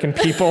American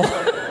people,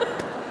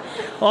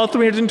 all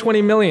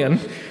 320 million,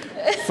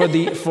 for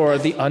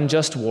the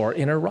unjust war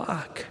in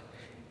Iraq.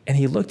 And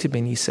he looked at me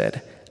and he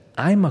said,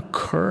 I'm a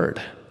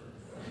Kurd.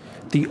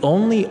 The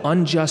only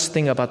unjust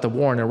thing about the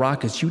war in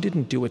Iraq is you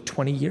didn't do it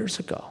 20 years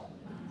ago.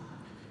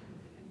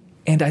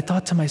 And I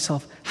thought to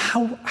myself,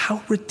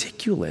 how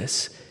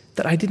ridiculous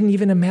that I didn't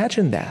even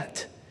imagine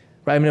that.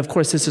 Right? I mean, of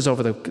course, this is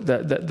over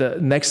the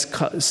next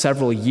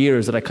several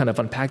years that I kind of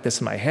unpacked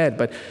this in my head,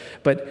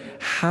 but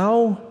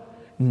how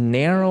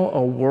narrow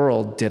a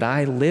world did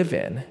I live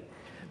in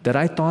that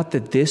I thought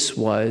that this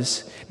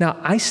was... Now,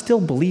 I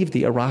still believe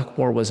the Iraq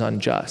war was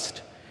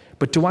unjust,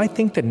 but do I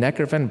think that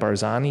Neckervan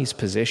Barzani's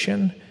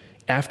position,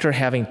 after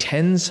having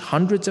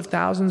hundreds of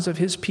thousands of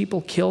his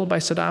people killed by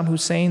Saddam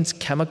Hussein's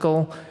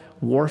chemical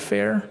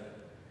warfare,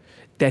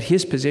 that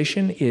his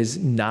position is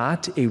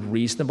not a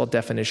reasonable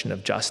definition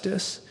of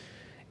justice?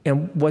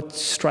 And what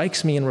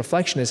strikes me in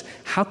reflection is,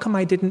 how come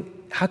I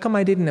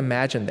didn't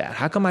imagine that?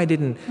 How come I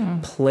didn't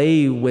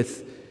play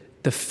with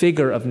the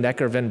figure of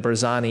Neckervan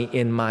Barzani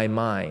in my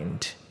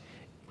mind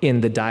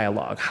in the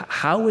dialogue?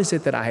 How is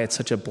it that I had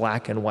such a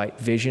black and white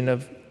vision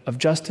of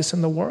justice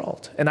in the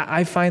world? And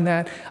I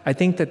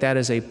think that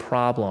is a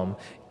problem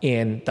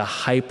in the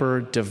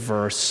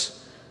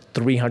hyper-diverse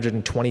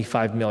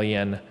 325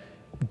 million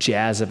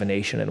jazz of a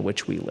nation in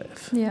which we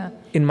live. Yeah.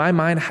 In my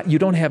mind, you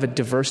don't have a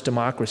diverse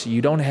democracy.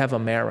 You don't have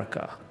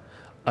America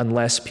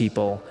unless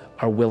people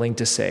are willing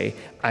to say,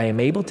 I am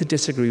able to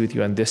disagree with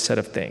you on this set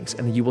of things,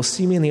 and you will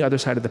see me on the other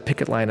side of the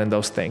picket line on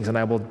those things, and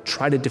I will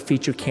try to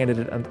defeat your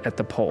candidate at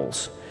the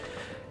polls,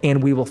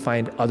 and we will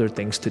find other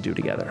things to do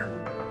together.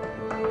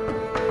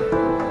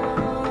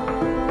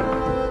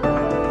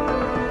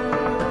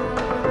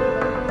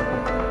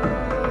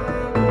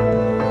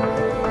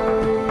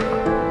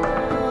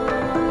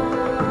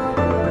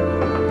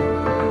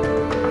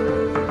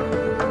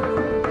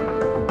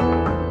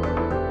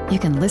 You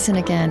can listen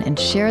again and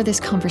share this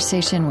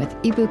conversation with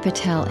Eboo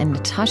Patel and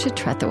Natasha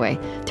Trethewey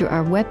through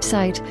our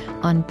website,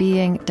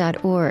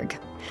 onbeing.org.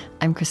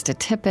 I'm Krista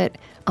Tippett.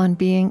 On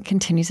Being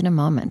continues in a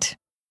moment.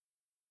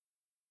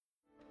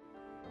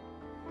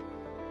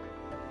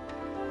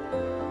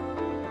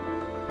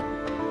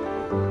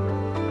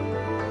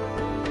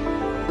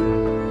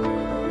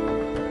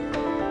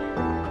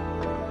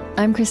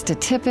 I'm Krista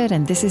Tippett,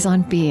 and this is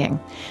On Being.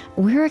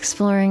 We're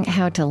exploring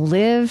how to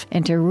live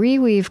and to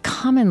reweave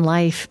common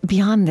life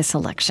beyond this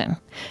election.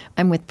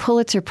 I'm with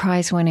Pulitzer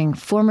Prize-winning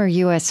former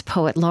U.S.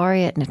 Poet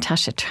Laureate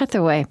Natasha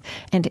Trethewey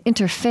and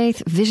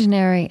interfaith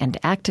visionary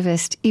and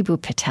activist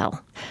Eboo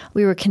Patel.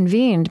 We were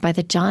convened by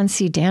the John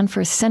C.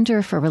 Danforth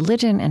Center for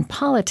Religion and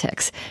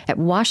Politics at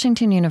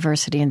Washington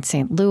University in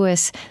St.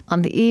 Louis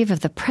on the eve of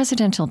the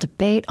presidential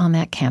debate on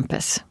that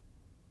campus.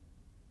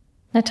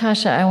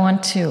 Natasha,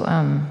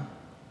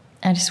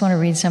 I just want to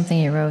read something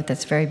you wrote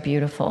that's very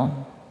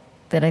beautiful,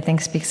 that I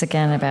think speaks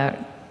again about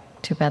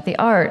the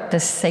art, the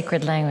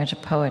sacred language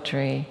of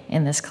poetry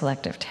in this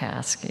collective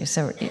task.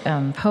 So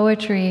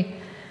poetry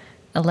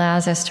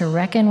allows us to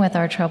reckon with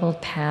our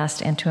troubled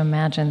past and to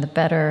imagine the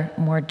better,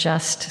 more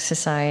just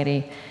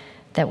society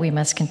that we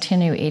must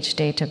continue each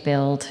day to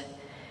build.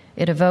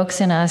 It evokes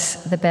in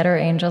us the better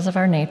angels of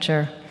our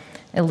nature,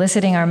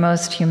 eliciting our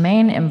most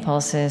humane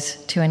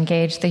impulses to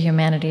engage the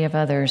humanity of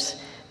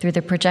others through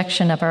the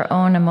projection of our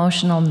own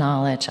emotional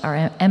knowledge,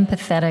 our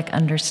empathetic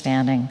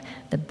understanding,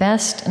 the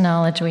best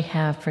knowledge we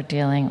have for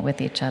dealing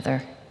with each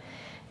other.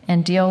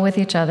 And deal with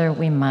each other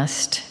we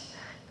must.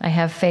 I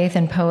have faith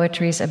in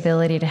poetry's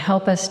ability to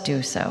help us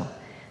do so,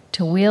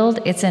 to wield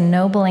its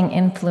ennobling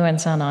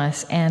influence on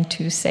us and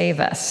to save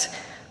us,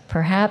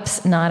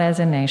 perhaps not as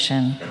a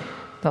nation,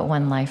 but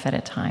one life at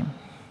a time.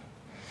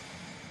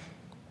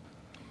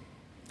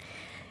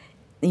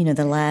 You know,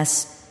 the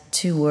last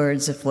two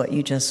words of what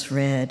you just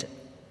read,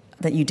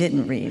 that you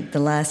didn't read, the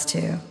last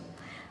two,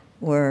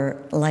 were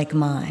like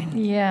mine.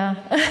 Yeah,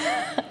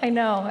 I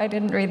know. I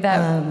didn't read that.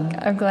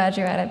 I'm glad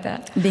you added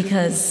that.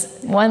 Because...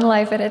 one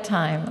life at a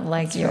time,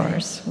 like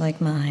yours. Right,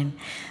 like mine.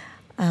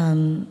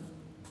 I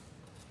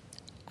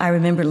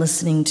remember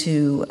listening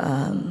to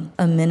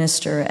a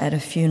minister at a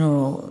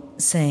funeral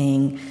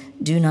saying,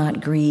 do not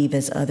grieve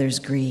as others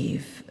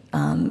grieve.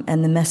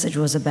 And the message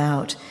was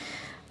about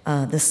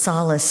the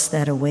solace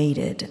that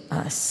awaited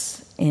us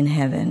in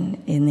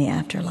heaven, in the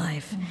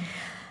afterlife.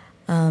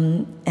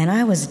 And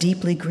I was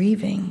deeply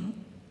grieving.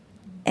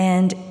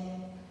 And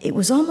it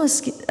was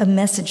almost a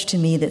message to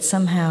me that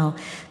somehow,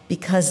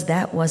 because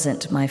that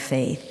wasn't my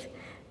faith,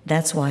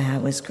 that's why I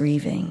was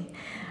grieving.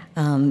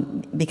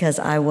 Because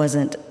I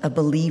wasn't a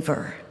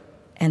believer,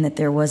 and that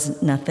there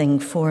was nothing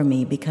for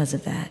me because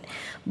of that.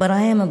 But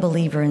I am a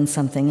believer in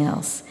something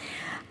else.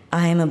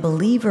 I am a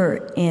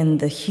believer in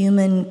the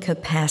human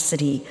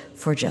capacity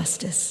for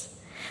justice.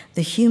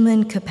 the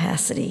human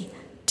capacity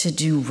to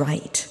do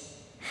right,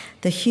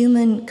 the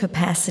human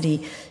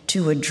capacity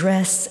to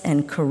address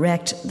and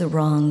correct the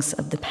wrongs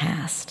of the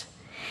past.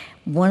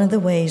 One of the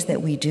ways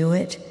that we do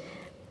it,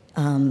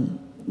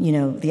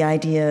 the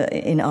idea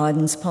in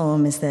Auden's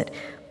poem is that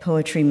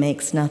poetry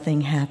makes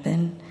nothing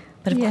happen.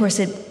 But of course,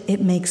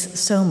 it makes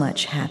so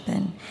much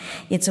happen.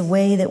 It's a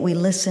way that we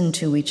listen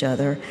to each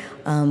other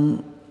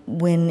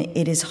when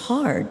it is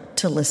hard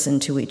to listen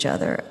to each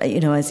other.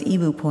 As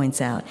Eboo points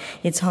out,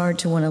 it's hard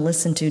to want to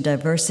listen to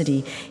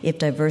diversity if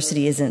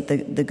diversity isn't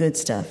the good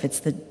stuff.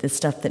 It's the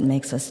stuff that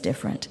makes us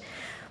different.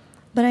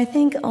 But I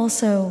think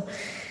also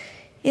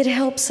it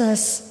helps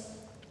us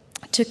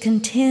to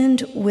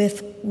contend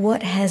with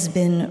what has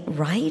been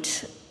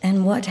right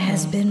and what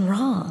has been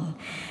wrong.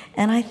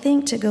 And I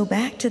think to go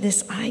back to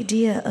this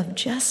idea of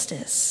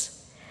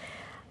justice,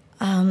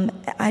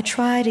 I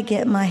try to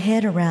get my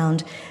head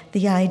around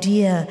the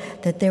idea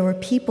that there were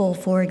people,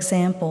 for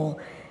example,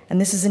 and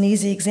this is an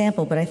easy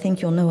example, but I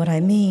think you'll know what I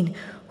mean,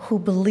 who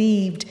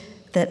believed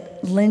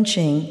that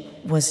lynching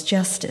was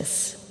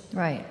justice.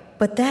 Right.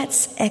 But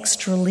that's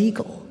extra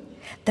legal.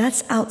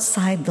 That's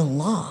outside the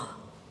law.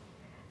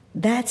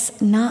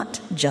 That's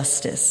not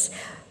justice.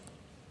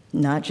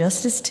 Not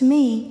justice to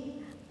me.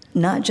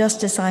 Not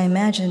justice, I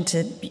imagine,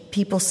 to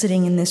people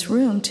sitting in this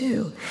room,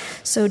 too.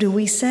 So do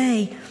we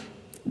say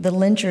the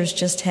lynchers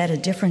just had a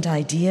different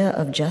idea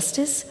of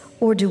justice,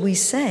 or do we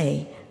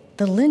say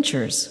the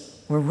lynchers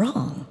were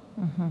wrong?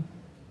 Mm-hmm.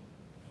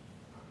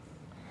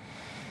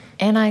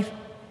 And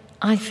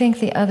I think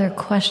the other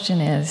question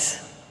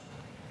is,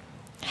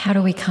 how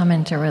do we come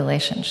into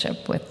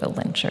relationship with the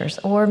lynchers?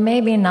 Or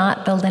maybe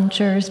not the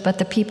lynchers, but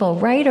the people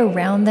right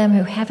around them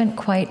who haven't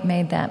quite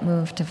made that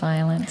move to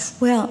violence?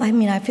 Well,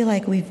 I feel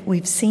like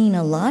we've seen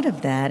a lot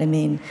of that.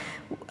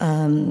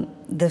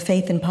 The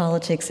Faith and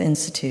Politics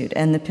Institute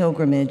and the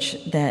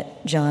pilgrimage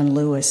that John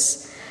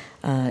Lewis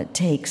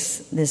takes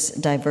this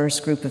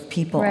diverse group of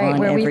people on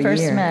where every we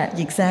first year. met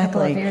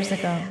Exactly. a couple of years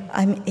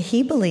ago.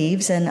 He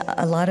believes, and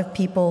a lot of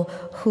people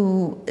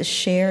who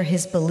share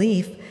his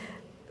belief,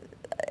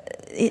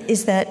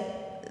 is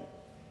that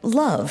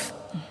love.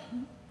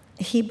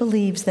 He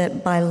believes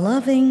that by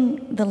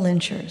loving the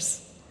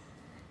lynchers,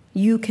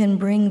 you can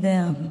bring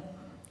them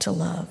to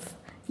love.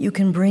 You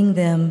can bring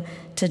them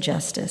to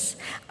justice.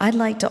 I'd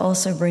like to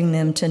also bring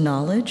them to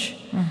knowledge.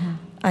 Mm-hmm.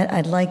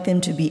 I'd like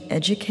them to be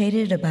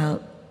educated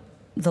about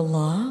the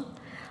law,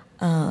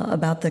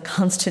 about the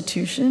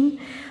Constitution.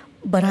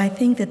 But I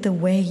think that the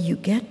way you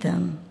get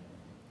them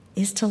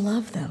is to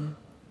love them,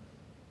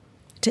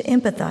 to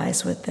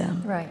empathize with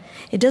them. Right.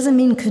 It doesn't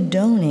mean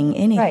condoning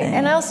anything. Right.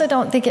 And I also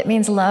don't think it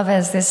means love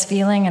as this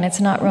feeling, and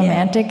it's not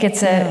romantic.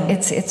 It's a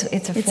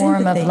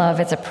form empathy. of love.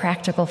 It's a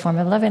practical form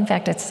of love. In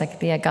fact, it's like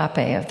the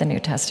agape of the New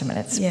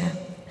Testament.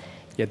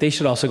 Yeah, they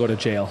should also go to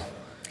jail.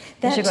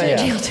 They should go to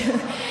jail too.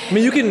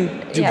 You can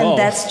do both. And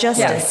that's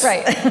justice.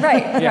 Yeah,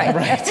 right.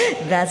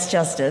 That's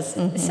justice.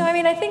 Mm-hmm. So,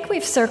 I think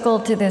we've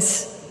circled to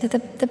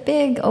the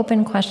big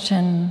open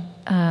question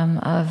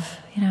of,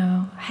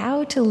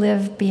 how to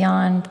live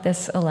beyond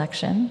this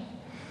election,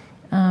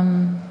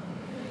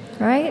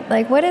 right?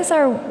 Like, what is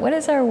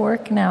our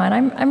work now?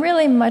 And I'm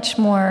really much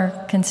more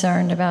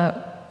concerned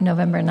about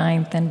November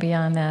 9th and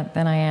beyond that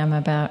than I am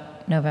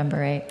about November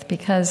 8th,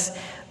 because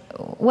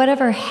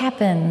whatever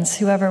happens,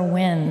 whoever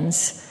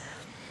wins,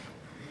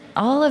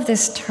 all of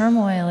this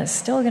turmoil is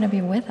still going to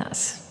be with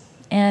us.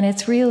 And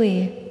it's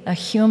really a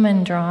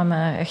human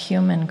drama, a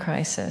human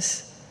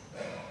crisis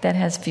that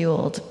has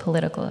fueled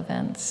political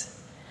events.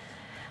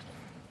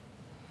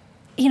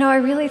 I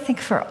really think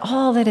for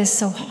all that is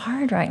so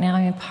hard right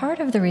now, part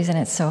of the reason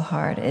it's so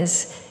hard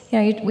is,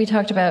 we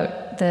talked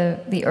about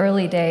the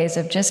early days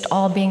of just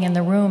all being in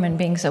the room and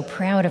being so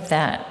proud of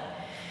that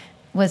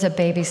was a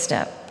baby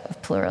step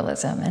of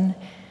pluralism. And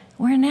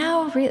we're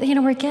now really,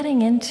 we're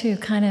getting into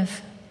kind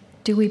of,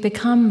 do we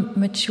become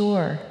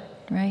mature,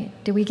 right?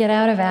 Do we get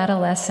out of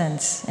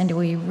adolescence, and do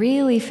we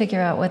really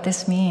figure out what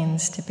this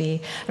means to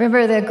be? I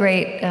remember the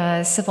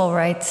great civil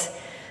rights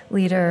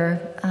leader,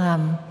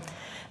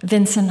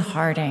 Vincent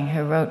Harding,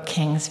 who wrote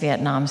King's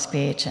Vietnam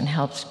speech and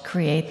helped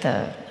create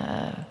the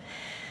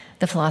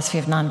philosophy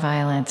of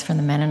nonviolence from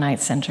the Mennonite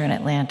Center in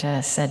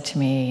Atlanta, said to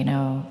me,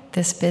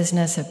 this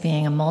business of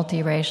being a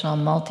multiracial,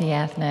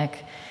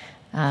 multi-ethnic,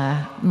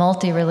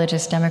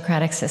 multi-religious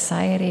democratic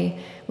society,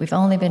 we've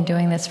only been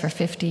doing this for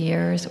 50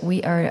 years.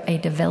 We are a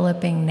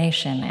developing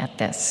nation at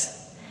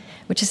this,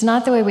 which is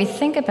not the way we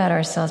think about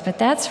ourselves, but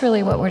that's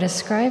really what we're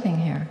describing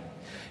here.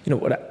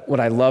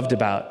 What I loved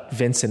about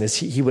Vincent is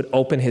he would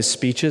open his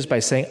speeches by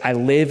saying, I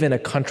live in a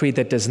country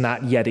that does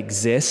not yet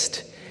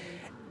exist.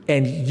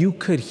 And you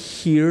could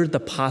hear the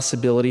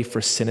possibility for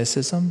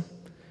cynicism,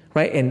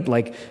 right?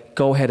 And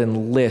go ahead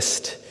and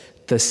list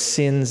the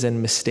sins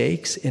and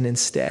mistakes. And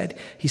instead,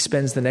 he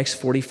spends the next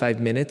 45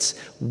 minutes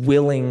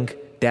willing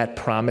that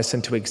promise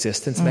into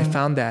existence. And I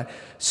found that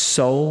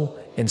so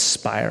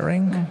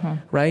inspiring,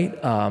 right?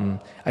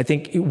 I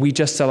think we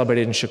just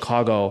celebrated in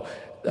Chicago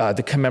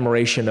the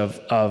commemoration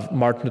of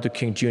Martin Luther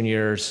King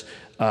Jr.'s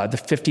the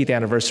 50th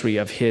anniversary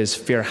of his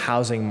Fair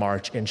Housing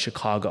March in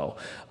Chicago.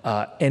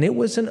 And it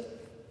was an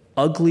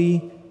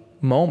ugly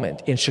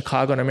moment in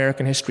Chicago in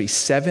American history.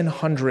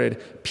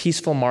 700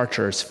 peaceful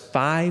marchers,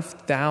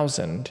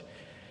 5,000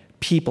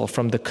 people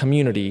from the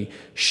community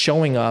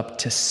showing up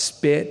to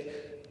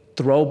spit,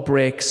 throw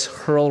bricks,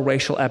 hurl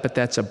racial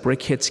epithets. A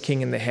brick hits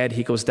King in the head.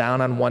 He goes down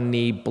on one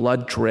knee,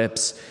 blood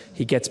drips.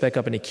 He gets back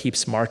up and he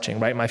keeps marching,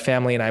 right? My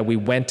family and I, we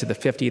went to the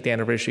 50th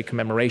anniversary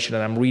commemoration,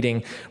 and I'm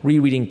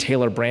rereading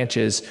Taylor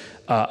Branch's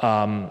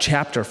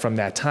chapter from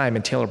that time.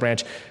 And Taylor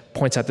Branch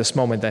points out this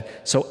moment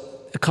so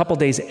a couple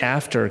days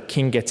after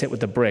King gets hit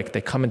with the brick,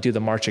 they come and do the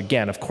march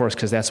again, of course,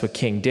 because that's what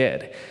King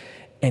did.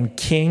 And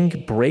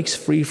King breaks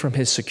free from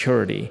his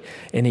security,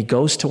 and he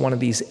goes to one of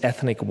these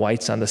ethnic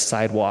whites on the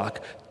sidewalk,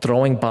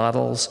 throwing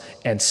bottles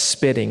and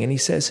spitting, and he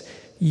says,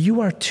 "You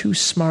are too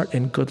smart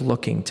and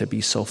good-looking to be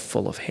so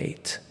full of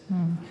hate."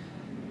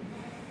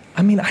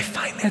 I mean, I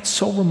find that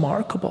so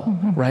remarkable,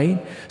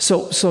 right?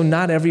 So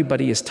not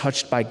everybody is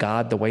touched by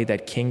God the way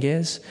that King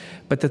is,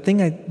 but the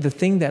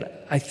thing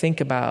that I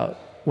think about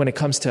when it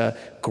comes to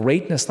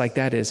greatness like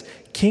that is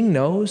King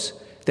knows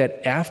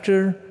that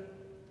after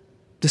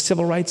the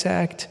Civil Rights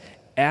Act,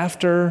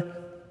 after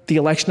the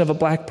election of a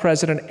black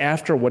president,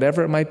 after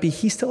whatever it might be,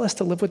 he still has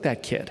to live with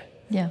that kid.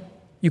 Yeah.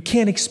 You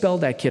can't expel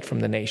that kid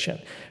from the nation.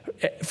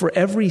 For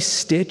every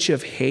stitch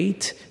of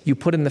hate you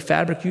put in the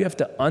fabric, you have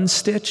to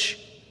unstitch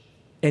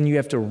and you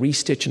have to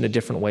restitch in a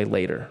different way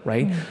later,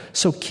 right?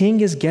 So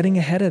King is getting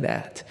ahead of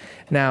that.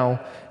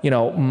 Now,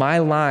 my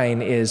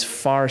line is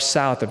far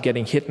south of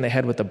getting hit in the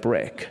head with a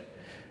brick.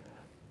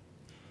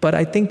 But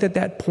I think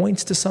that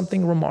points to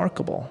something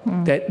remarkable.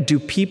 That do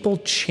people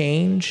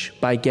change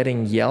by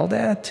getting yelled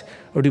at?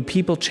 Or do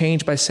people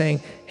change by saying,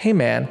 "Hey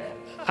man,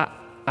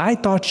 I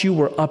thought you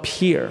were up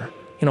here.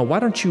 Why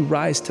don't you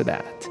rise to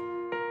that?"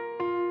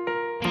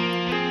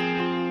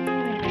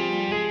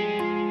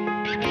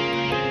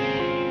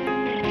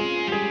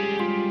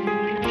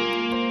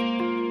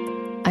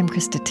 I'm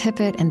Krista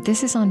Tippett, and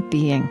this is On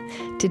Being.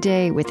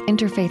 Today with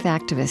interfaith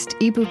activist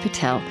Eboo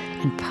Patel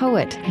and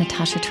poet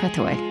Natasha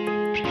Trethewey.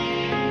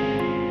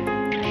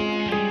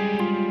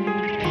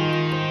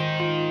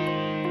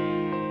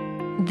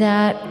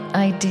 That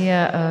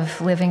idea of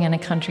living in a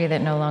country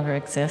that no longer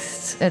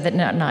exists, that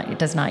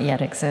does not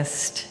yet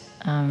exist,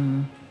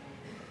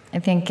 I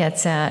think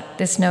gets at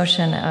this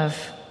notion of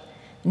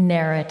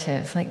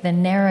narrative, like the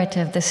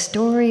narrative, the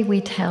story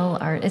we tell.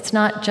 It's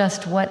not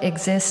just what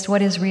exists,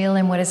 what is real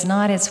and what is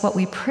not, it's what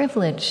we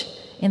privilege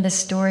in the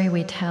story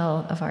we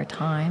tell of our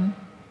time,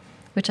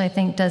 which I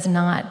think does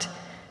not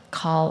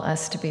call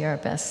us to be our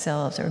best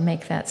selves or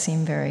make that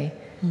seem very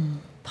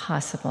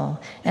possible.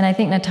 And I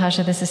think,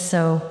 Natasha,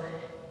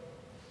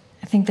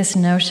 I think this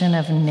notion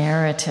of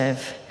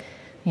narrative,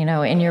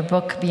 in your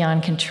book,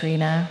 Beyond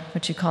Katrina,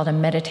 which you called a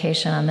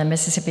meditation on the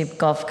Mississippi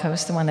Gulf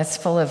Coast, the one that's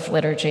full of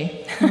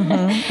liturgy,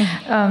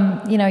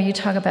 you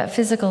talk about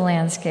physical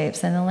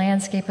landscapes and the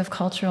landscape of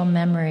cultural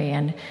memory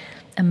and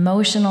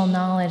emotional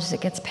knowledge that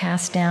gets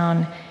passed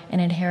down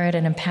and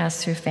inherited and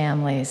passed through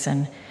families.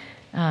 And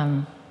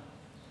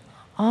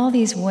all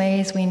these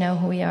ways we know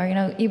who we are.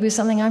 It was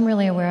something I'm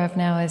really aware of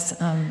now is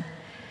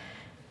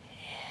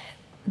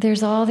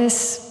there's all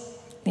this...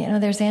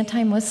 there's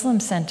anti-Muslim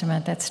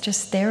sentiment that's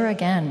just there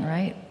again,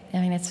 right? I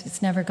mean,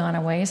 it's never gone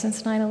away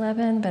since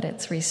 9/11, but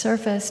it's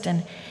resurfaced.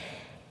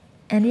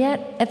 And yet,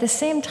 at the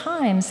same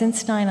time,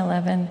 since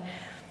 9/11,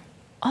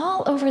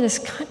 all over this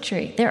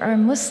country, there are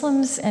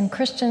Muslims and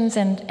Christians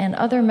and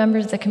other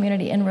members of the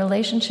community in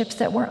relationships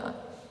that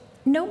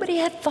nobody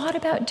had thought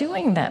about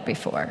doing that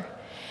before.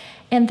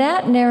 And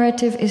that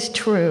narrative is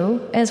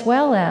true, as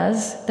well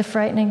as the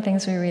frightening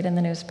things we read in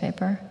the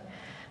newspaper.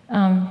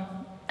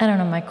 I don't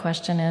know what my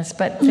question is,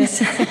 but this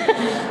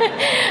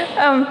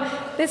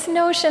this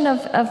notion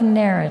of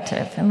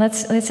narrative, and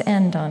let's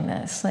end on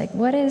this.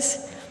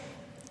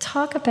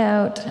 Talk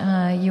about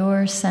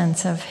your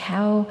sense of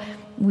how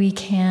we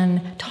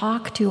can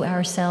talk to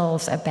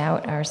ourselves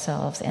about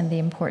ourselves and the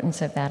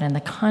importance of that and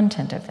the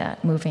content of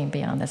that moving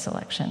beyond this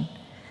election.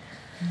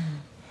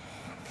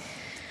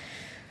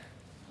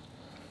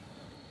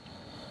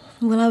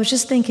 Well, I was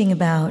just thinking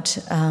about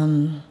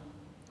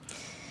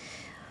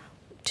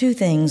two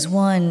things.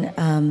 One,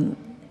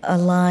 a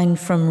line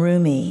from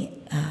Rumi,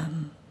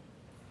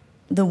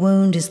 the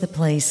wound is the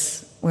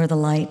place where the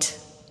light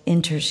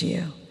enters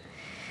you.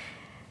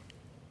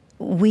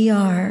 We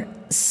are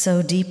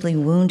so deeply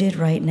wounded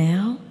right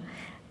now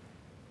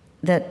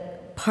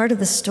that part of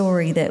the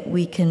story that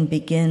we can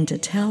begin to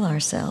tell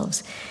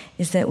ourselves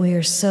is that we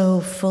are so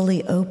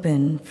fully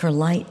open for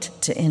light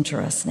to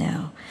enter us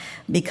now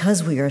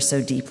because we are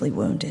so deeply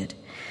wounded.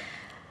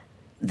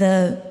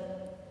 The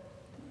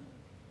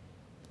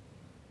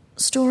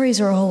stories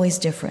are always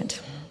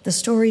different. The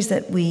stories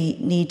that we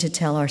need to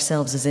tell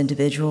ourselves as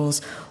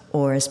individuals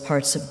or as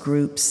parts of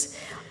groups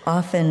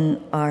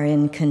often are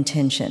in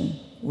contention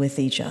with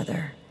each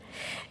other.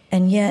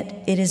 And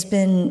yet it has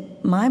been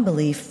my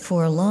belief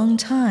for a long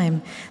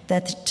time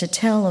that to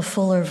tell a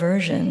fuller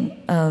version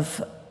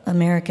of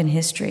American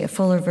history, a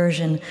fuller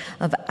version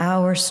of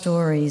our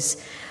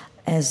stories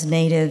as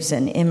natives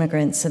and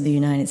immigrants of the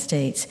United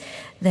States,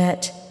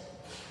 that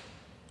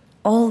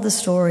all the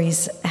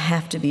stories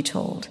have to be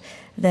told,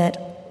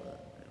 that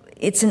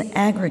it's an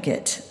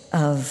aggregate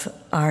of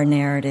our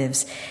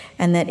narratives,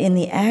 and that in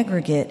the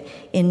aggregate,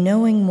 in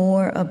knowing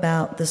more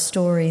about the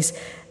stories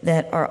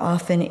that are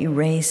often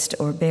erased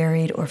or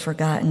buried or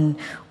forgotten,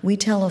 we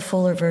tell a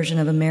fuller version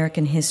of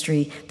American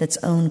history that's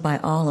owned by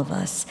all of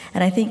us,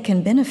 and I think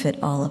can benefit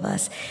all of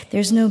us.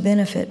 There's no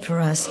benefit for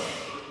us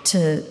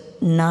to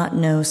not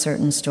know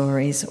certain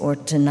stories or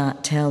to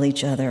not tell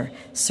each other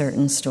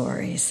certain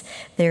stories.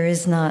 There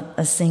is not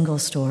a single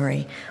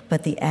story,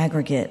 but the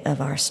aggregate of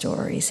our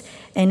stories.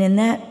 And in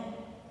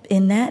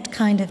that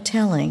kind of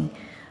telling,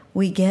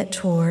 we get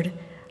toward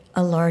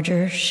a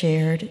larger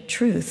shared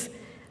truth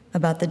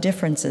about the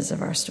differences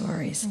of our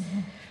stories,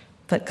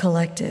 but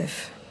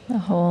collective.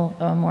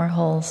 A more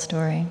whole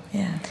story.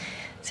 Yeah.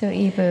 So,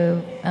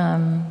 Eboo,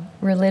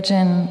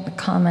 religion, the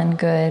common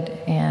good,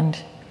 and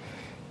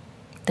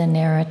the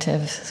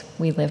narratives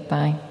we live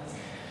by.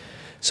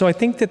 So I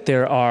think that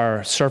there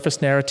are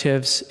surface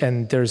narratives,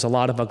 and there's a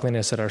lot of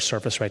ugliness at our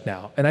surface right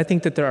now. And I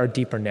think that there are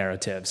deeper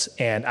narratives.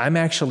 And I'm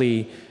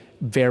actually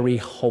very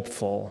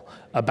hopeful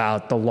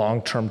about the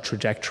long-term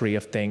trajectory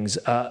of things.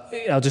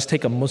 I'll just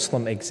take a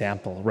Muslim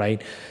example, right?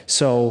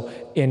 So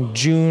in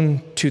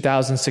June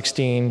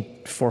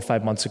 2016, 4 or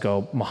 5 months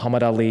ago,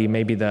 Muhammad Ali,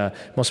 maybe the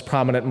most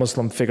prominent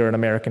Muslim figure in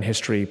American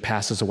history,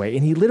 passes away.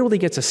 And he literally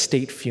gets a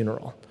state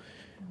funeral.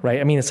 Right?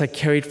 I mean, it's like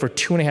carried for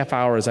 2.5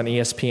 hours on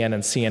ESPN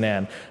and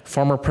CNN.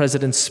 Former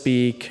presidents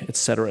speak, et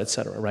cetera,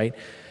 right?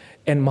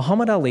 And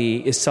Muhammad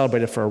Ali is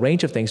celebrated for a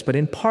range of things, but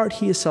in part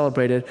he is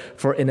celebrated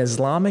for an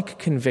Islamic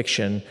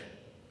conviction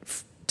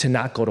to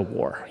not go to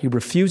war. He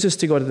refuses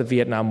to go to the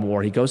Vietnam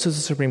War. He goes to the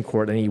Supreme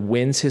Court and he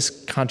wins his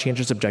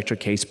conscientious objector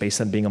case based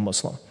on being a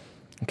Muslim.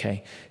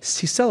 Okay?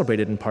 He's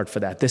celebrated in part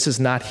for that. This is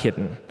not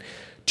hidden.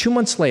 2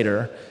 months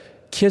later,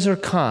 Khizr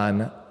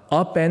Khan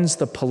upends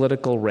the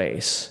political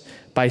race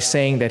by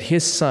saying that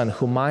his son,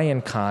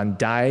 Humayun Khan,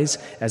 dies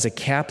as a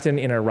captain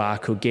in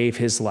Iraq who gave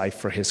his life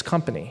for his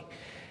company.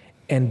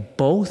 And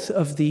both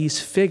of these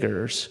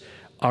figures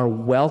are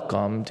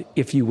welcomed,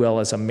 if you will,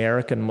 as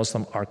American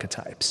Muslim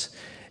archetypes.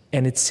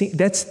 And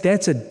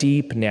that's a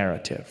deep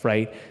narrative,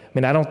 right? I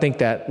mean, I don't think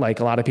that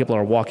like a lot of people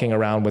are walking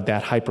around with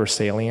that hyper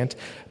salient,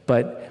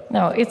 but...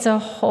 No, it's a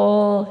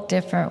whole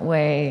different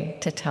way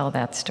to tell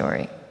that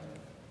story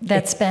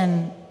that's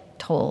been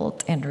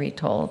told and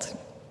retold.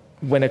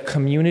 When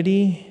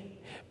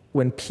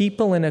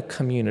people in a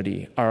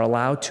community are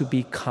allowed to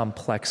be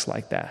complex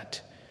like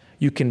that,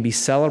 you can be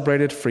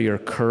celebrated for your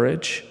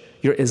courage,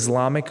 your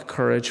Islamic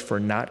courage for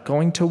not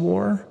going to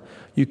war.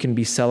 You can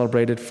be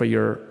celebrated for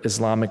your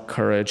Islamic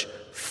courage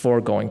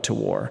for going to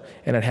war.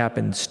 And it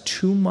happens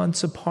 2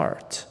 months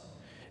apart.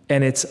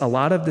 And it's a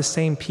lot of the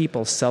same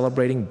people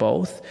celebrating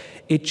both.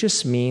 It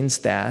just means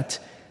that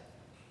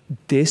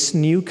this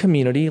new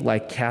community,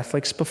 like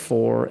Catholics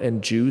before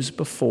and Jews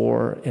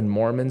before and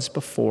Mormons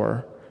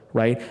before,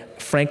 right?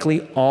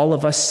 Frankly, all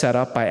of us set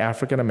up by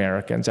African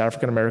Americans.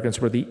 African Americans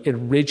were the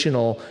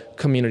original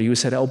community who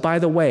said, oh, by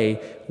the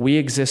way, we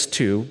exist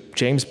too.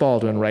 James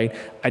Baldwin, right?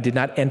 I did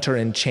not enter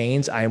in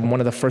chains. I am one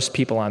of the first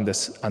people in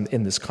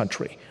this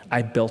country.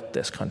 I built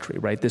this country,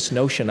 right? This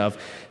notion of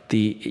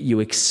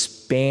you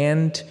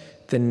expand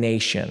the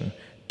nation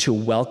to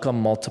welcome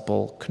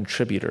multiple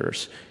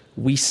contributors.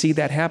 We see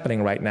that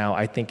happening right now,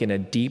 I think, in a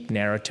deep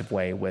narrative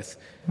way with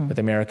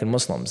American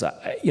Muslims.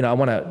 I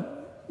want to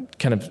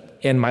kind of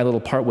end my little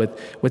part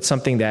with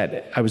something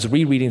that I was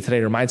rereading today.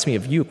 It reminds me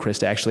of you,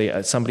 Krista, actually,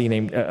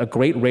 a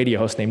great radio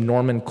host named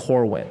Norman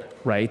Corwin,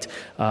 right?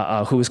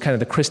 Who was kind of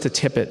the Krista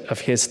Tippett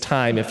of his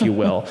time, if you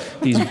will.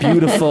 These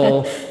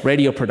beautiful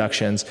radio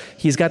productions.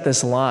 He's got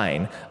this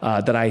line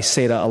that I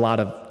say to a lot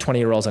of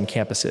 20-year-olds on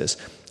campuses.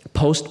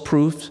 Post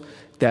proof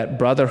that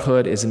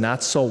brotherhood is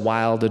not so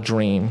wild a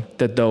dream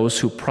that those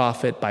who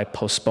profit by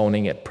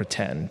postponing it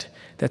pretend.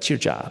 That's your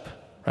job,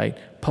 right?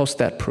 Post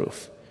that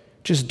proof.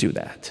 Just do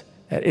that.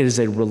 It is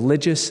a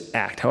religious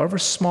act. However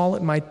small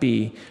it might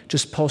be,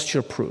 just post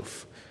your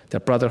proof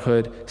that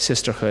brotherhood,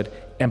 sisterhood,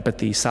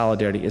 empathy,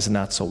 solidarity is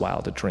not so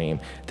wild a dream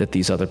that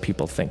these other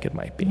people think it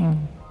might be.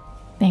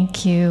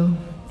 Thank you,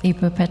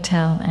 Eboo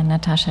Patel and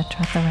Natasha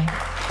Trethewey.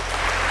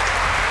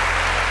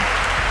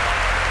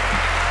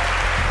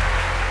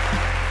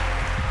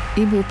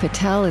 Eboo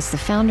Patel is the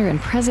founder and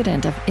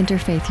president of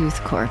Interfaith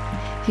Youth Corps.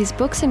 His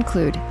books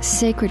include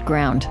Sacred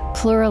Ground,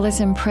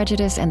 Pluralism,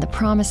 Prejudice, and the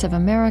Promise of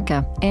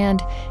America,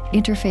 and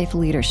Interfaith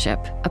Leadership,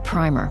 a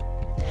primer.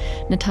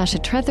 Natasha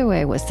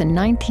Trethewey was the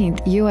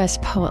 19th U.S.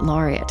 Poet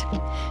Laureate.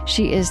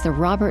 She is the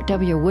Robert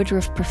W.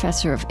 Woodruff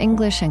Professor of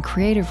English and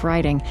Creative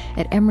Writing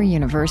at Emory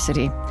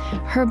University.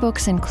 Her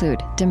books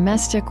include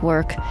Domestic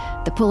Work,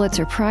 the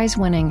Pulitzer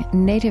Prize-winning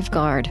Native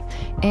Guard,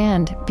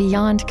 and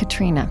Beyond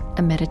Katrina,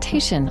 a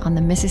meditation on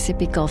the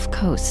Mississippi Gulf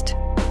Coast.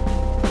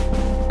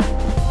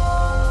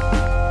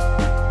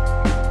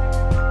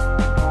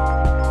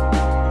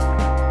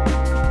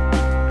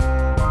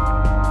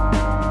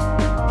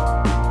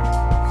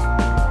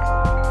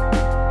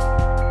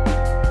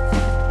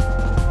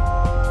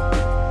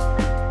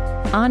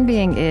 On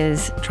Being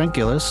is Trent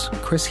Gillis,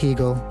 Chris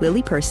Heagle,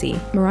 Lily Percy,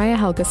 Mariah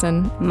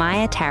Helgeson,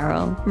 Maya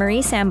Tarrow,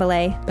 Marie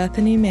Sambalay,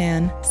 Bethany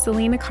Mann,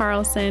 Selena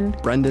Carlson,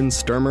 Brendan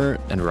Sturmer,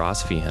 and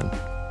Ross Feehan.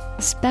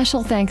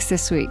 Special thanks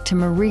this week to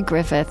Marie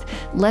Griffith,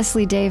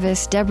 Leslie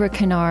Davis, Deborah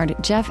Kennard,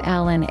 Jeff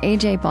Allen,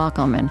 A.J.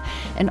 Bockelman,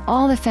 and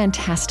all the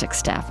fantastic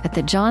staff at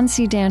the John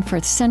C.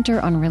 Danforth Center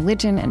on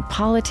Religion and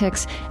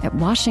Politics at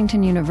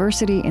Washington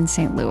University in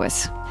St.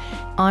 Louis.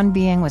 On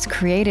Being was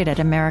created at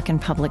American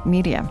Public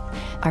Media.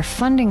 Our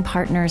funding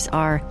partners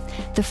are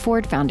the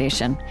Ford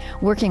Foundation,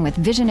 working with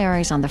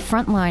visionaries on the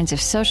front lines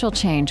of social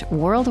change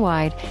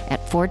worldwide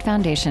at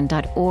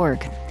fordfoundation.org.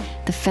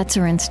 The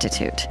Fetzer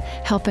Institute,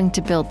 helping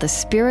to build the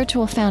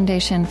spiritual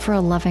foundation for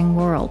a loving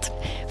world.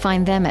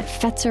 Find them at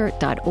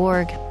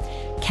fetzer.org.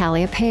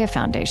 Calliopeia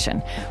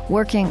Foundation,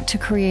 working to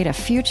create a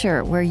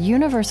future where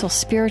universal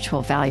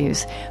spiritual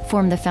values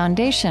form the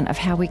foundation of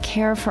how we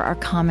care for our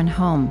common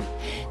home.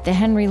 The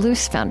Henry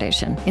Luce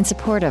Foundation, in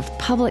support of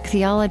public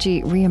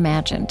theology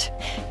reimagined.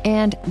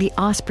 And the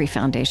Osprey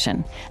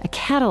Foundation, a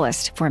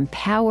catalyst for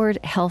empowered,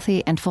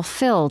 healthy, and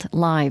fulfilled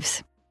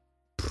lives.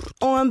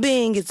 On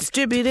Being is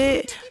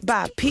distributed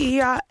by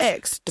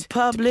PRX, the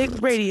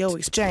Public Radio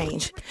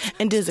Exchange,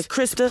 and is a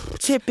Krista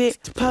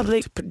Tippett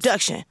public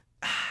production.